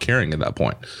they stop caring at that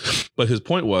point. But his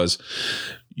point was,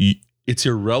 it's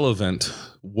irrelevant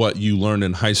what you learned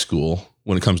in high school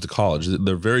when it comes to college.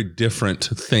 They're very different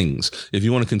things. If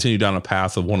you want to continue down a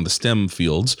path of one of the STEM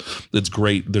fields, that's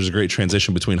great. There's a great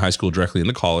transition between high school directly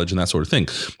into college and that sort of thing.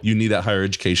 You need that higher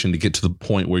education to get to the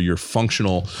point where you're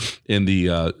functional in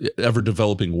the ever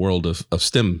developing world of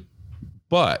STEM.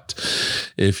 But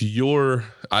I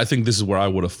think this is where I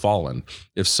would have fallen.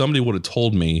 If somebody would have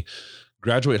told me,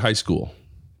 graduate high school,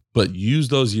 but use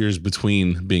those years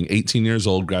between being 18 years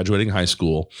old, graduating high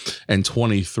school, and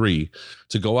 23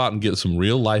 to go out and get some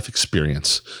real life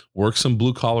experience, work some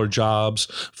blue collar jobs,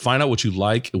 find out what you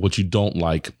like, what you don't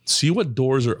like, see what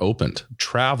doors are opened,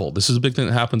 travel. This is a big thing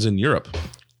that happens in Europe.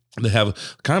 They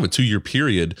have kind of a 2-year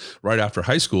period right after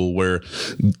high school where,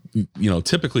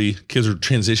 typically kids are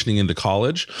transitioning into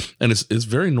college, and it's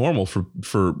very normal for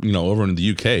over in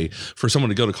the UK for someone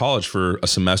to go to college for a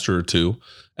semester or two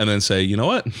and then say, you know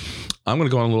what, I'm going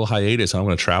to go on a little hiatus. I'm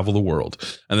going to travel the world.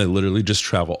 And they literally just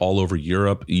travel all over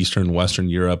Europe, Eastern, Western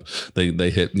Europe. They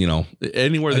hit,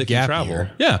 anywhere they can travel.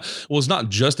 Year. Yeah. Well, it's not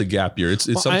just a gap year. It's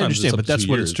sometimes I understand, but that's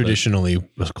what it's traditionally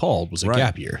was called, was a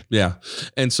gap year. Yeah.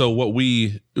 And so what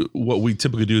we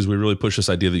typically do is we really push this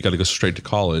idea that you got to go straight to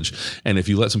college. And if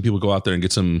you let some people go out there and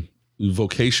get some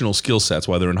vocational skill sets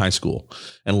while they're in high school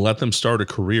and let them start a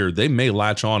career, they may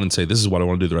latch on and say, this is what I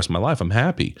want to do the rest of my life. I'm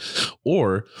happy.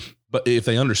 But if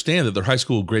they understand that their high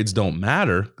school grades don't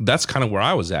matter, that's kind of where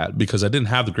I was at, because I didn't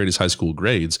have the greatest high school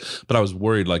grades, but I was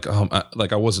worried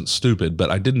I wasn't stupid,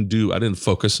 but I didn't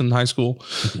focus in high school.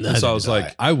 And so I was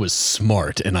I was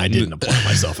smart and I didn't apply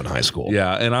myself in high school.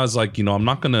 Yeah. And I was like, I'm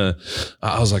not going to,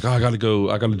 I was like, I got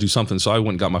to do something. So I went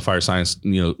and got my fire science,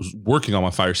 working on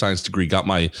my fire science degree, got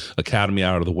my academy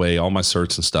out of the way, all my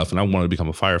certs and stuff. And I wanted to become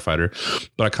a firefighter,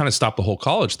 but I kind of stopped the whole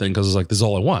college thing because I was like, this is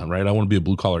all I want, right? I want to be a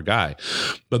blue collar guy.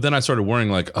 But then I started worrying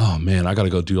like, oh man, I got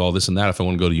to go do all this and that if I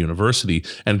want to go to university.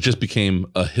 And it just became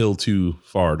a hill too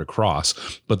far to cross.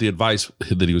 But the advice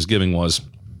that he was giving was,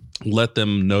 let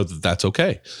them know that that's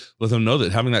okay. Let them know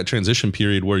that having that transition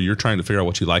period where you're trying to figure out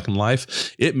what you like in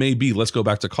life, it may be, let's go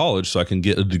back to college so I can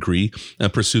get a degree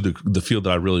and pursue the field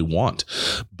that I really want.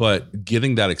 But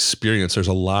getting that experience, there's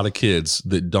a lot of kids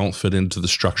that don't fit into the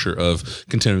structure of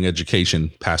continuing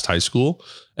education past high school.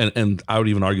 And I would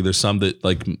even argue there's some that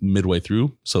like midway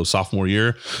through, so sophomore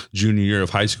year, junior year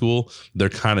of high school, they're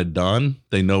kind of done.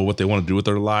 They know what they want to do with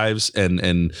their lives.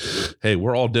 And hey,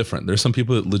 we're all different. There's some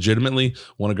people that legitimately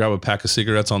want to grab a pack of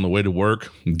cigarettes on the way to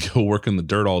work, go work in the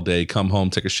dirt all day, come home,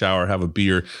 take a shower, have a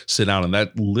beer, sit down. And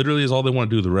that literally is all they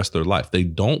want to do the rest of their life. They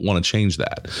don't want to change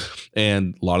that.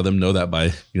 And a lot of them know that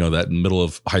by, that middle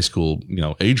of high school,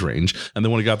 age range, and they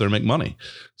want to get out there and make money.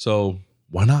 So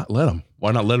why not let them?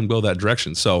 Why not let them go that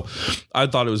direction? So I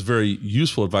thought it was very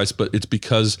useful advice, but it's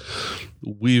because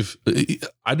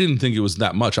I didn't think it was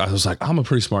that much. I was like, I'm a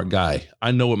pretty smart guy.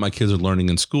 I know what my kids are learning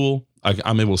in school.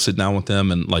 I'm able to sit down with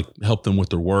them and like help them with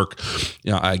their work.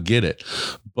 I get it.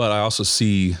 But I also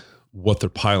see what they're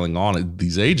piling on at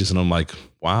these ages. And I'm like,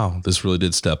 wow, this really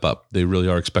did step up. They really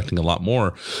are expecting a lot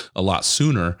more, a lot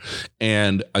sooner.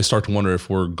 And I start to wonder if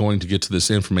we're going to get to this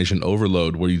information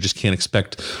overload where you just can't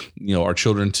expect, our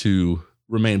children to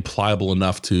remain pliable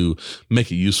enough to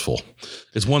make it useful.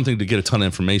 It's one thing to get a ton of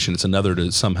information. It's another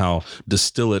to somehow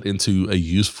distill it into a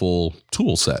useful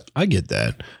tool set. I get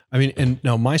that. I mean, and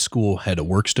now my school had a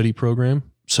work study program.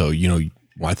 So,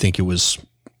 I think it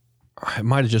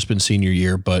might have just been senior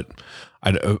year, but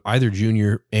either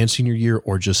junior and senior year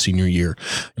or just senior year,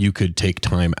 you could take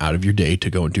time out of your day to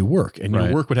go and do work, and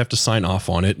your work would have to sign off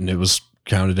on it. And it was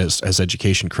counted as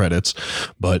education credits,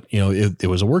 but it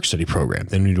was a work study program.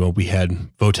 Then we had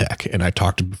VOTEC, and I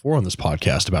talked before on this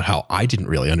podcast about how I didn't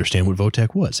really understand what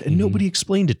VOTEC was, and nobody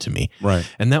explained it to me. Right.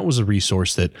 And that was a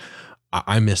resource that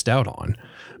I missed out on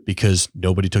because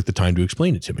nobody took the time to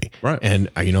explain it to me. Right. And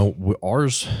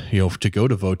ours, to go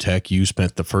to VOTEC, you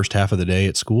spent the first half of the day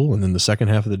at school, and then the second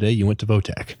half of the day you went to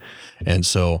VOTEC. And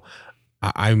so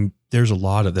there's a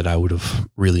lot of that I would have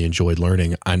really enjoyed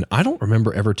learning. And I don't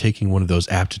remember ever taking one of those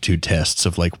aptitude tests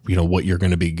of what you're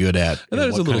going to be good at. And that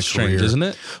is a little strange, career. Isn't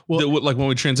it? Well, like when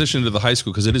we transition into the high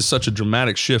school, because it is such a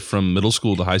dramatic shift from middle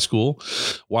school to high school,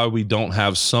 why we don't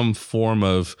have some form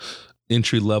of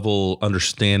entry level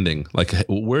understanding. Like,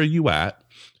 where are you at?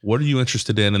 What are you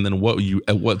interested in? And then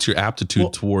what's your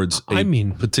aptitude towards a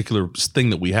particular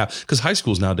thing that we have? Because high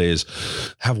schools nowadays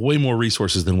have way more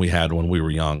resources than we had when we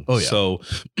were young. Oh, yeah. So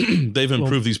they've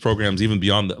improved these programs even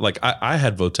beyond that. Like I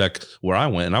had VOTEC where I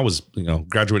went, and I was,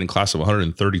 graduating class of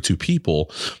 132 people.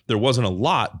 There wasn't a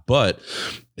lot, but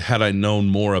had I known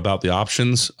more about the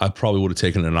options, I probably would have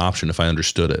taken an option if I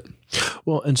understood it.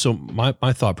 Well, and so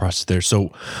my thought process there.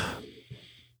 So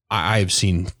I've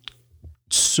seen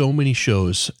so many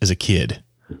shows as a kid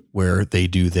where they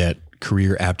do that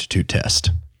career aptitude test,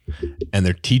 and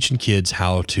they're teaching kids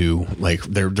how to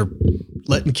they're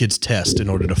letting kids test in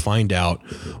order to find out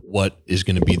what is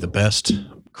going to be the best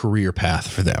career path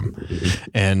for them.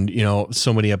 And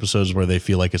so many episodes where they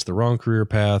feel like it's the wrong career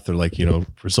path, or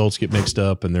results get mixed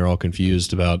up and they're all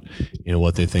confused about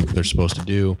what they think they're supposed to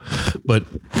do. But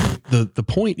the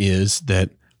point is that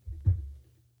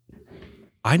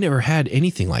I never had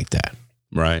anything like that.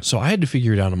 Right. So I had to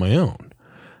figure it out on my own,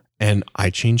 and I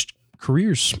changed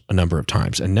careers a number of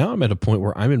times. And now I'm at a point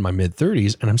where I'm in my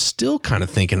mid-30s and I'm still kind of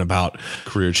thinking about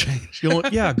career change,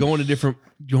 going a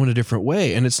different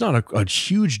way. And it's not a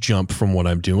huge jump from what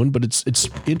I'm doing, but it's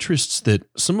interests that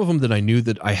some of them that I knew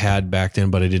that I had back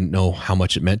then, but I didn't know how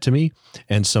much it meant to me.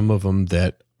 And some of them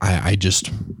that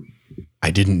I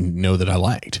didn't know that I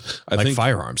liked. I think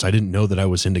firearms. I didn't know that I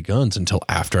was into guns until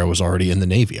after I was already in the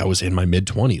Navy. I was in my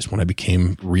mid-20s when I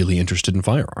became really interested in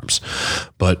firearms.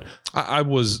 But I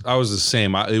was the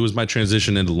same. It was my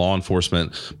transition into law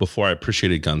enforcement before I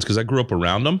appreciated guns, because I grew up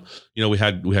around them. We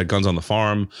had guns on the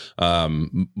farm.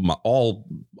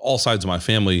 All sides of my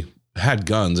family had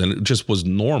guns, and it just was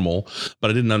normal.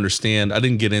 But I didn't understand. I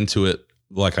didn't get into it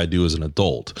like I do as an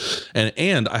adult.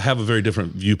 And I have a very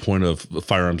different viewpoint of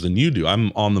firearms than you do.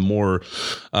 I'm on the more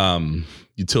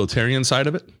utilitarian side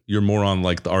of it. You're more on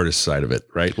the artist side of it,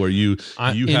 right? Where you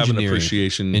have an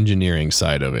appreciation. Engineering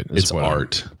side of it. It's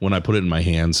art. When I put it in my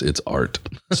hands, it's art.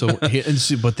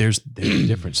 But there's a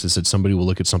difference. Is that somebody will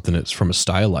look at something that's from a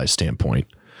stylized standpoint.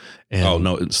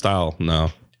 And style.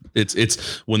 No.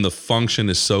 It's when the function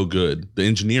is so good, the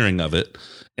engineering of it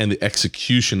and the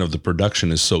execution of the production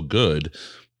is so good.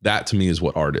 That to me is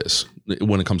what art is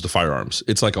when it comes to firearms.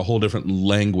 It's like a whole different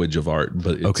language of art,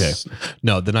 but it's, okay.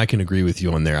 No, then I can agree with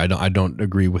you on there. I don't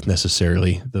agree with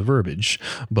necessarily the verbiage,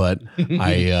 but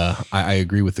I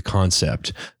agree with the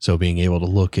concept. So being able to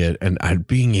look at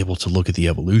the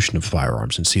evolution of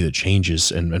firearms and see the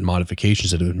changes and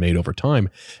modifications that have been made over time.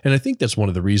 And I think that's one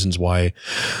of the reasons why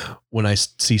when I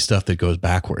see stuff that goes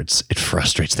backwards, it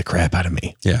frustrates the crap out of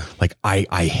me. Yeah. Like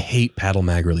I hate paddle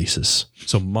mag releases.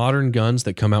 So modern guns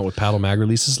that come out with paddle mag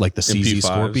releases, like the CZ MP5s.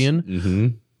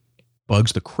 Scorpion,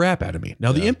 bugs the crap out of me.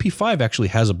 Now the MP5 actually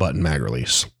has a button mag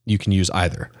release. You can use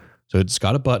either. So it's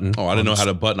got a button. Oh, I didn't know how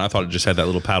to button. I thought it just had that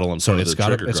little paddle and so it's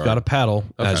got a paddle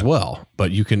as well,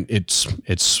 but you can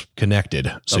it's connected,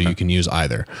 so you can use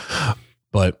either.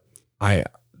 But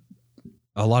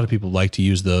a lot of people like to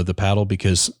use the paddle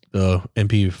because the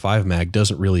MP5 mag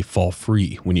doesn't really fall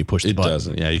free when you push the button. It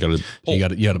doesn't. Yeah, you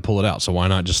got to pull it out. So why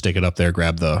not just stick it up there,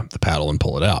 grab the paddle and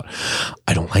pull it out?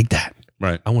 I don't like that.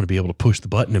 Right. I want to be able to push the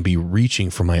button and be reaching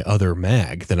for my other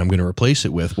mag that I'm going to replace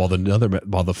it with while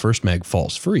the first mag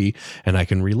falls free and I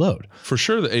can reload. For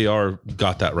sure, the AR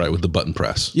got that right with the button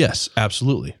press. Yes,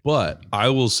 absolutely. But I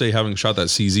will say, having shot that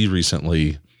CZ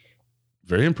recently,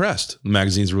 very impressed. The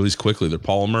magazine's released quickly. They're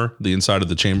polymer. The inside of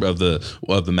the chamber of the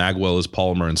magwell is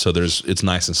polymer, and so it's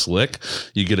nice and slick.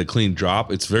 You get a clean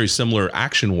drop. It's very similar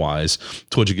action wise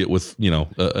to what you get with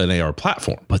an AR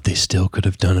platform. But they still could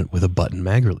have done it with a button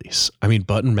mag release. I mean,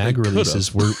 button mag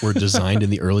releases were designed in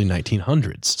the early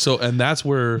 1900s. So, and that's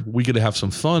where we get to have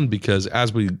some fun, because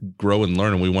as we grow and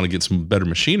learn and we want to get some better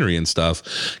machinery and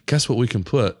stuff, guess what we can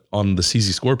put on the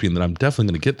CZ Scorpion that I'm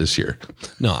definitely going to get this year?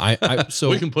 No, so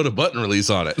we can put a button release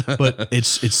on it. But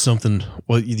it's something,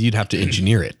 well, you'd have to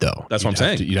engineer it though. That's what I'm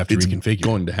saying. You'd have to reconfigure. It's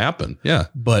going to happen. Yeah.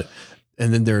 But,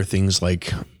 and then there are things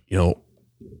like,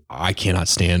 I cannot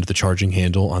stand the charging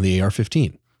handle on the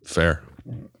AR-15. Fair.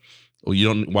 Well,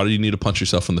 why do you need to punch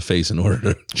yourself in the face in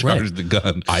order to charge the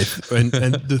gun?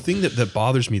 And the thing that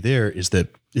bothers me there is that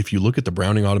if you look at the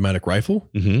Browning automatic rifle,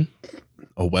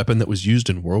 a weapon that was used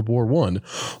in World War I,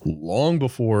 long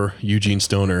before Eugene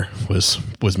Stoner was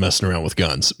messing around with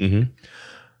guns,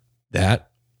 that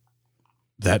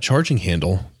charging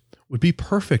handle would be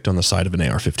perfect on the side of an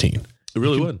AR-15. It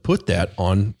really would. Put that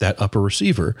on that upper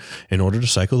receiver in order to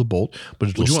cycle the bolt.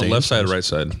 But would you want left side or right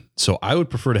side? So I would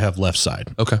prefer to have left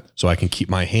side. Okay. So I can keep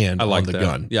my hand on the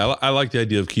gun. Yeah, I like the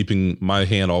idea of keeping my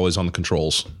hand always on the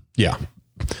controls. Yeah.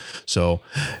 So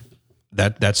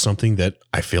that's something that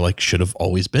I feel like should have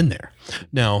always been there.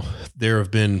 Now, there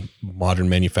have been modern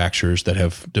manufacturers that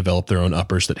have developed their own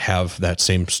uppers that have that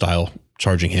same style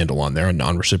charging handle on there, a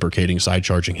non-reciprocating side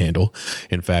charging handle.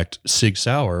 In fact, Sig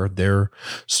Sauer, their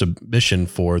submission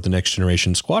for the next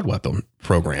generation squad weapon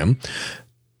program,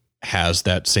 has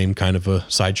that same kind of a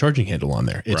side charging handle on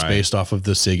there. It's based off of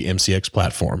the SIG MCX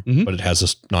platform, but it has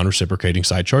a non-reciprocating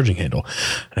side charging handle.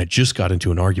 And I just got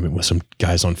into an argument with some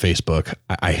guys on Facebook.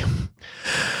 I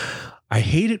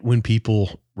hate it when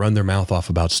people run their mouth off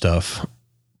about stuff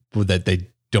that they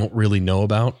don't really know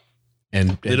about.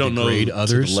 And they don't know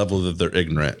others to the level that they're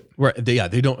ignorant. Right. They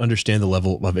don't understand the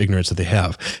level of ignorance that they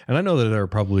have. And I know that there are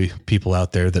probably people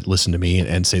out there that listen to me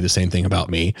and say the same thing about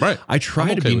me. Right. I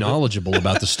try to be knowledgeable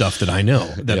about the stuff that I know,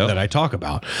 that I talk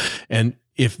about. And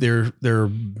if there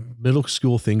are middle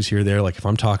school things here or there, like if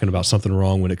I'm talking about something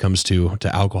wrong when it comes to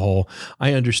alcohol,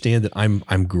 I understand that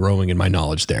I'm growing in my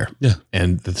knowledge there. Yeah.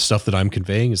 And the stuff that I'm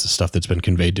conveying is the stuff that's been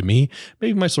conveyed to me.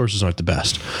 Maybe my sources aren't the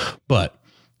best, but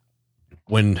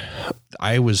when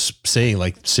I was saying,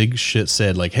 like, Sig shit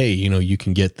said, like, hey, you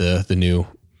can get the new,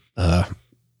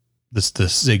 the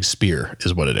Sig Spear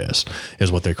is what it is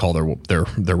what they call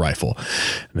their rifle.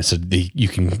 And I said, you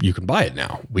can buy it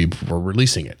now. We're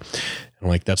releasing it. And I'm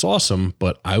like, that's awesome,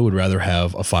 but I would rather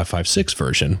have a 5.56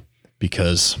 version,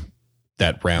 because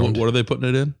that round. What are they putting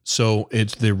it in? So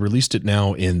they released it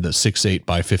now in the 6.8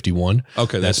 by 51.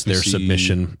 Okay. That's their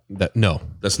submission. That's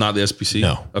not the SPC.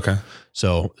 No. Okay.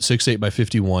 So 6.8 by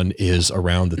 51 is a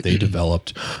round that they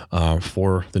developed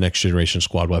for the next generation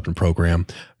squad weapon program,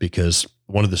 because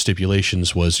one of the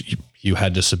stipulations was you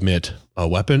had to submit a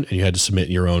weapon and you had to submit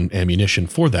your own ammunition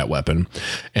for that weapon.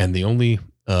 And the only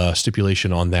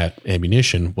stipulation on that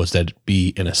ammunition was that it be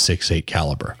in a 6.8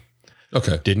 caliber.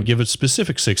 Okay. Didn't give a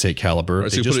specific 6.8 caliber.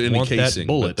 Right, they so just put it in want casing, that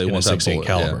bullet in a 6.8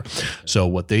 caliber. Yeah. So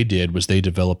what they did was they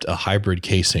developed a hybrid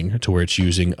casing to where it's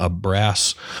using a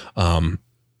brass.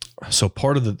 So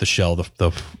part of the shell,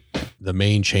 the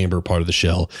main chamber part of the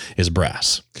shell is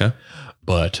brass. Okay.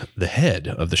 But the head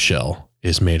of the shell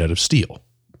is made out of steel.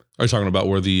 Are you talking about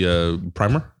where the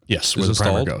primer? Yes, where the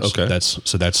primer goes. Okay.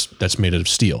 That's made out of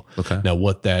steel. Okay. Now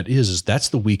what that is that's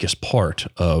the weakest part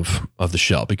of the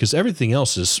shell, because everything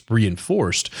else is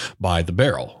reinforced by the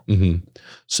barrel. Mm-hmm.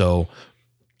 So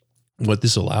what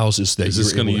this allows is that is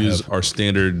this going to use our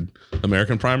standard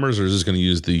American primers, or is this going to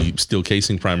use the steel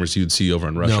casing primers you'd see over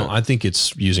in Russia? No, I think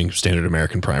it's using standard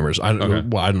American primers. I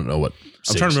don't know what.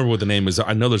 I'm trying to remember what the name is.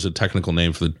 I know there's a technical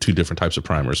name for the two different types of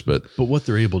primers, but what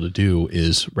they're able to do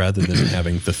is, rather than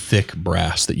having the thick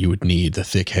brass that you would need, the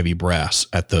thick heavy brass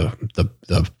at the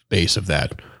base of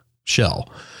that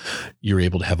shell, you're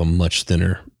able to have a much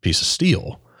thinner piece of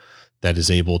steel that is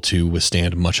able to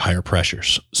withstand much higher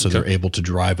pressures. So they're able to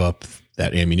drive up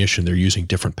that ammunition. They're using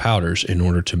different powders in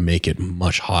order to make it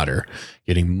much hotter,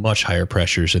 getting much higher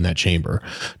pressures in that chamber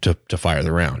to fire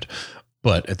the round.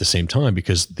 But at the same time,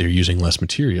 because they're using less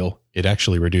material, it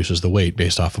actually reduces the weight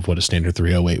based off of what a standard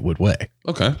 308 would weigh.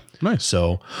 Okay, nice.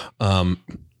 So, but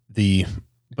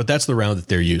that's the round that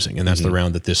they're using, and that's the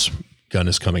round that this gun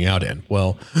is coming out in.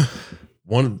 Well,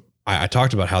 I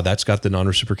talked about how that's got the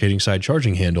non-reciprocating side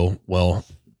charging handle. Well,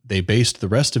 they based the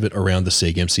rest of it around the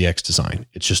SIG MCX design.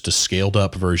 It's just a scaled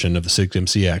up version of the SIG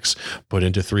MCX put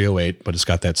into 308, but it's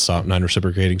got that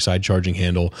non-reciprocating side charging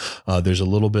handle. There's a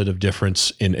little bit of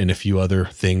difference in a few other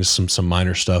things, some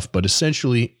minor stuff, but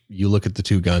essentially you look at the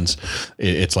two guns,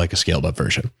 it's like a scaled up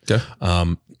version. Okay.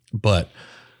 But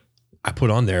I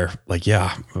put on there, like,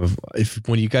 yeah,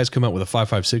 when you guys come out with a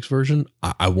 5.56 version,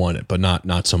 I want it, but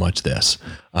not so much this.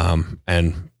 And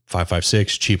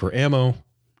 5.56 cheaper ammo,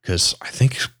 because I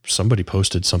think somebody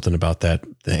posted something about that.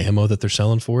 The ammo that they're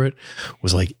selling for it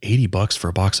was like $80 for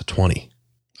a box of 20.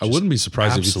 I wouldn't be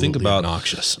surprised if you think about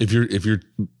obnoxious.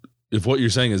 If what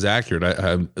you're saying is accurate.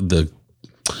 The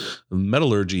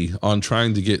metallurgy on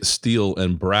trying to get steel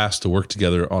and brass to work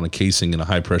together on a casing in a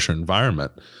high pressure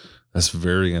environment. That's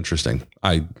very interesting.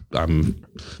 I'm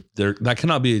there. That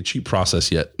cannot be a cheap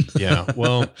process yet. Yeah.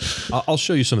 Well, I'll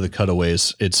show you some of the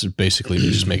cutaways. It's basically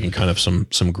just making kind of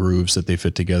some grooves that they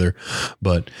fit together.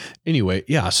 But anyway,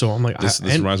 yeah. So I'm like, this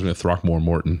reminds me of Throckmorton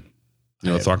Morton.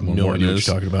 You know what Throckmorton Morton is? What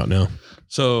you're talking about now.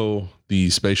 So the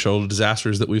space shuttle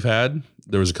disasters that we've had,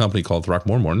 there was a company called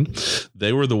Throckmorton Morton.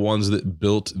 They were the ones that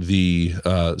built the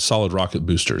solid rocket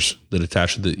boosters that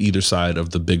attached to either side of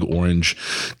the big orange,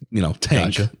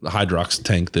 tank, Gotcha. the Hydrox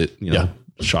tank that,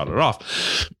 shot it off.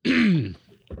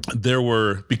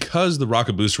 Because the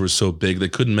rocket booster was so big, they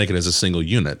couldn't make it as a single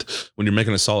unit. When you're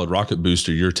making a solid rocket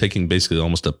booster, you're taking basically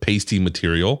almost a pasty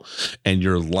material and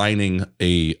you're lining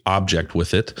a object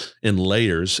with it in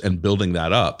layers and building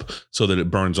that up so that it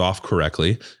burns off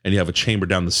correctly. And you have a chamber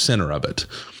down the center of it.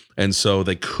 And so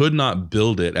they could not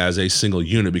build it as a single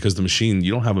unit because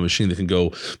you don't have a machine that can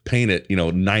go paint it,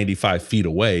 95 feet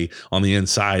away on the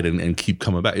inside and keep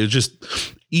coming back. It was just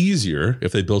easier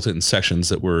if they built it in sections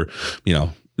that were,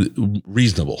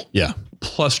 reasonable. Yeah.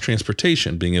 Plus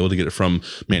transportation, being able to get it from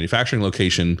manufacturing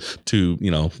location to,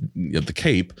 the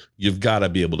Cape, you've got to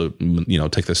be able to,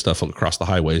 take this stuff across the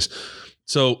highways.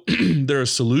 So their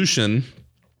solution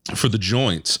for the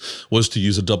joints was to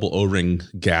use a double O-ring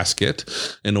gasket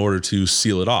in order to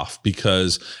seal it off,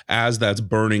 because as that's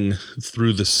burning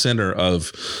through the center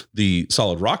of the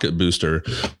solid rocket booster,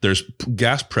 there's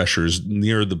gas pressures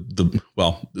near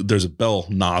there's a bell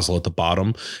nozzle at the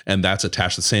bottom, and that's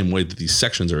attached the same way that these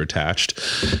sections are attached.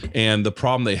 And the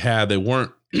problem they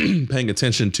weren't paying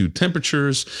attention to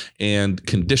temperatures and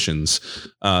conditions.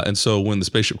 And so when the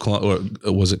spaceship,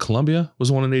 was it Columbia was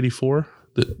the one in 84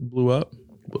 that blew up?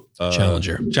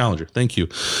 Challenger. Thank you.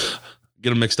 Get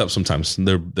them mixed up sometimes.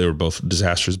 They were both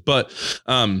disasters. But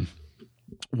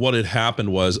what had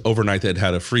happened was overnight they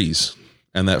had a freeze.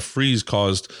 And that freeze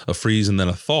caused a freeze and then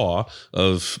a thaw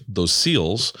of those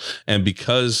seals. And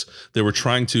because they were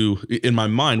trying to, in my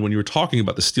mind, when you were talking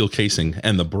about the steel casing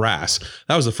and the brass,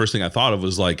 that was the first thing I thought of,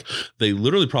 was like, they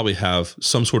literally probably have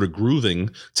some sort of grooving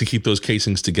to keep those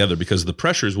casings together, because the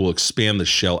pressures will expand the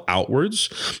shell outwards.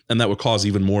 And that would cause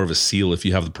even more of a seal if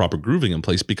you have the proper grooving in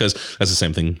place, because that's the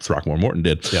same thing Throckmorton Morton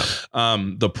did. Yeah.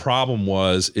 The problem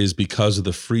is because of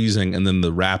the freezing and then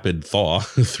the rapid thaw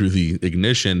through the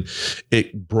ignition, it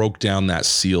broke down that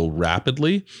seal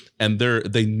rapidly, and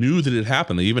they knew that it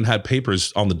happened. They even had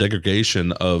papers on the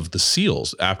degradation of the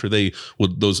seals after those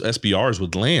SBRs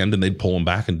would land, and they'd pull them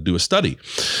back and do a study,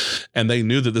 and they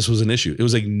knew that this was an issue. It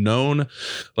was known,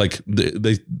 like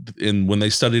when they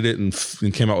studied it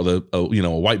and came out with a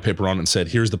white paper on it and said,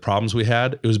 here's the problems we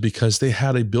had. It was because they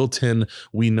had a built-in,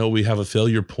 we know we have a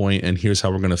failure point and here's how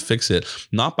we're going to fix it,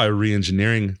 not by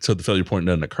re-engineering so the failure point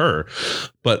doesn't occur,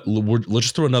 but let's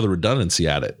just throw another redundancy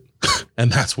at it.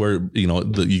 And that's where,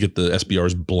 you get the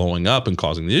SBRs blowing up and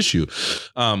causing the issue.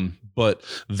 But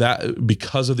that,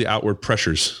 because of the outward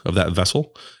pressures of that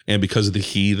vessel and because of the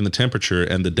heat and the temperature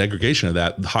and the degradation of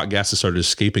that, the hot gases started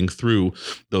escaping through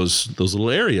those little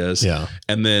areas. Yeah.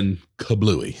 And then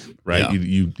kablooey, right?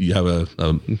 Yeah. You have a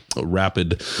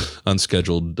rapid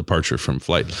unscheduled departure from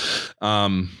flight.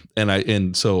 So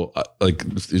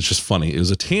it's just funny. It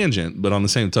was a tangent, but on the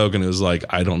same token, it was like,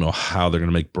 I don't know how they're going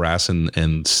to make brass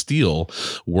and steel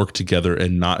work together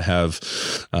and not have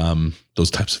those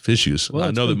types of issues. Well,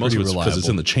 I know that most of it's because it's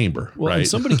in the chamber, well, right? And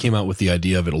somebody came out with the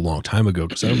idea of it a long time ago,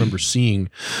 because I remember seeing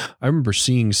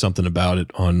something about it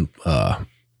on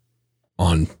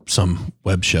some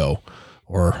web show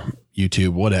or YouTube,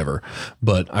 whatever,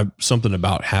 but something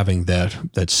about having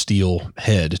that steel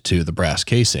head to the brass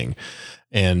casing.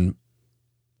 And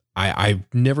I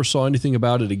never saw anything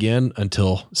about it again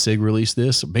until SIG released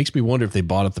this. It makes me wonder if they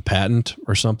bought up the patent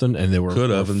or something, and they could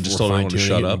have and just told everyone to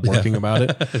shut up, working about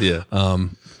it. Yeah.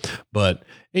 But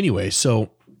anyway,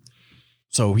 so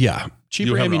yeah, cheaper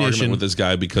you have ammunition an argument with this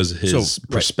guy because his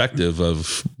perspective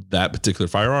of that particular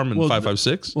firearm in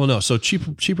 5.56? Well, no. So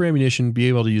cheaper ammunition, be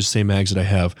able to use the same mags that I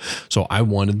have. So I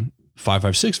wanted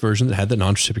 5.56 version that had the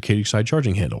non-reciprocating side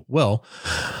charging handle. Well,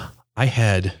 I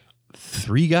had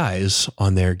 3 guys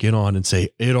on there get on and say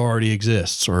it already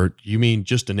exists, or you mean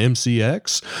just an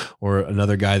MCX, or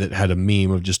another guy that had a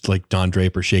meme of just like Don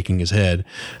Draper shaking his head.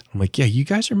 I'm like, yeah, you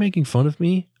guys are making fun of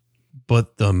me,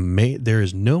 but there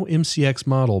is no MCX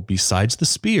model besides the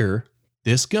Spear,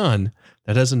 this gun,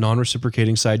 that has a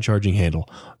non-reciprocating side charging handle.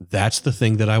 That's the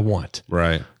thing that I want.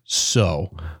 Right.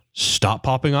 So stop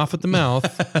popping off at the mouth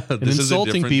and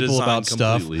insulting people about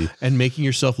completely. Stuff and making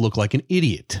yourself look like an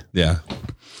idiot. Yeah.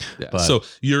 Yeah. But, so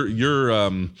your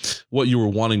what you were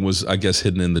wanting was, I guess,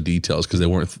 hidden in the details because they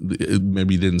weren't,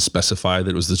 maybe you didn't specify that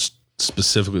it was this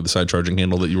specifically the side charging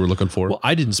handle that you were looking for. Well,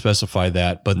 I didn't specify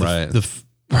that, but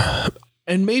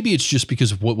and maybe it's just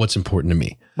because of what's important to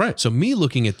me. Right. So me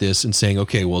looking at this and saying,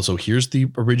 okay, well, so here's the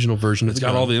original version. It's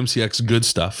got all the MCX good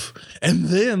stuff. And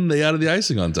then they added the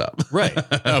icing on top. Right.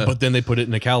 But then they put it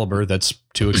in a caliber that's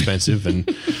too expensive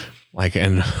and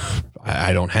and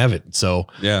I don't have it. So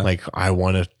I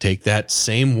want to take that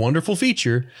same wonderful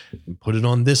feature and put it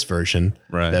on this version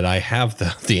that I have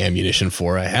the ammunition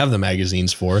for, I have the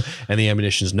magazines for, and the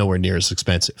ammunition is nowhere near as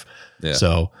expensive. Yeah.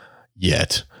 So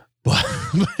but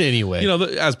anyway,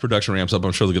 as production ramps up,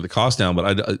 I'm sure they'll get the cost down, but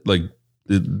I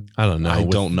don't know. I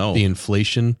don't know the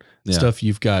inflation stuff.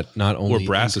 You've got not only where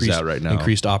brass is at right now,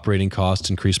 increased operating costs,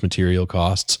 increased material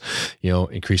costs,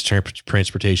 increased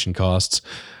transportation costs.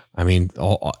 I mean,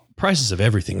 all prices of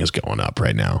everything is going up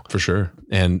right now for sure.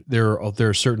 And there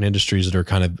are certain industries that are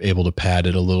kind of able to pad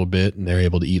it a little bit, and they're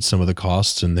able to eat some of the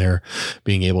costs, and they're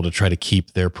being able to try to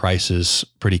keep their prices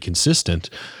pretty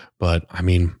consistent. But I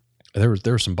mean, there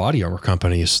were some body armor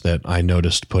companies that I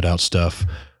noticed put out stuff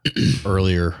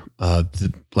earlier,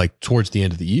 like towards the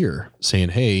end of the year, saying,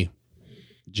 "Hey,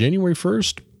 January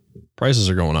 1st, prices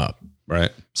are going up."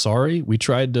 Right. Sorry, we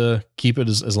tried to keep it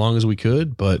as long as we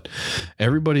could, but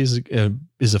everybody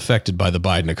is affected by the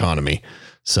Biden economy,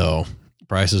 so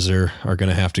prices are going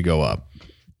to have to go up.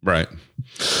 Right.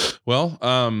 Well,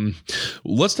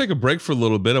 let's take a break for a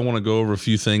little bit. I want to go over a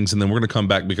few things, and then we're going to come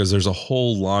back because there's a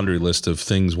whole laundry list of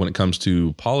things when it comes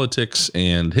to politics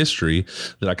and history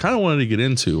that I kind of wanted to get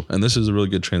into, and this is a really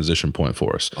good transition point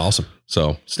for us. Awesome.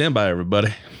 So stand by,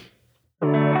 everybody.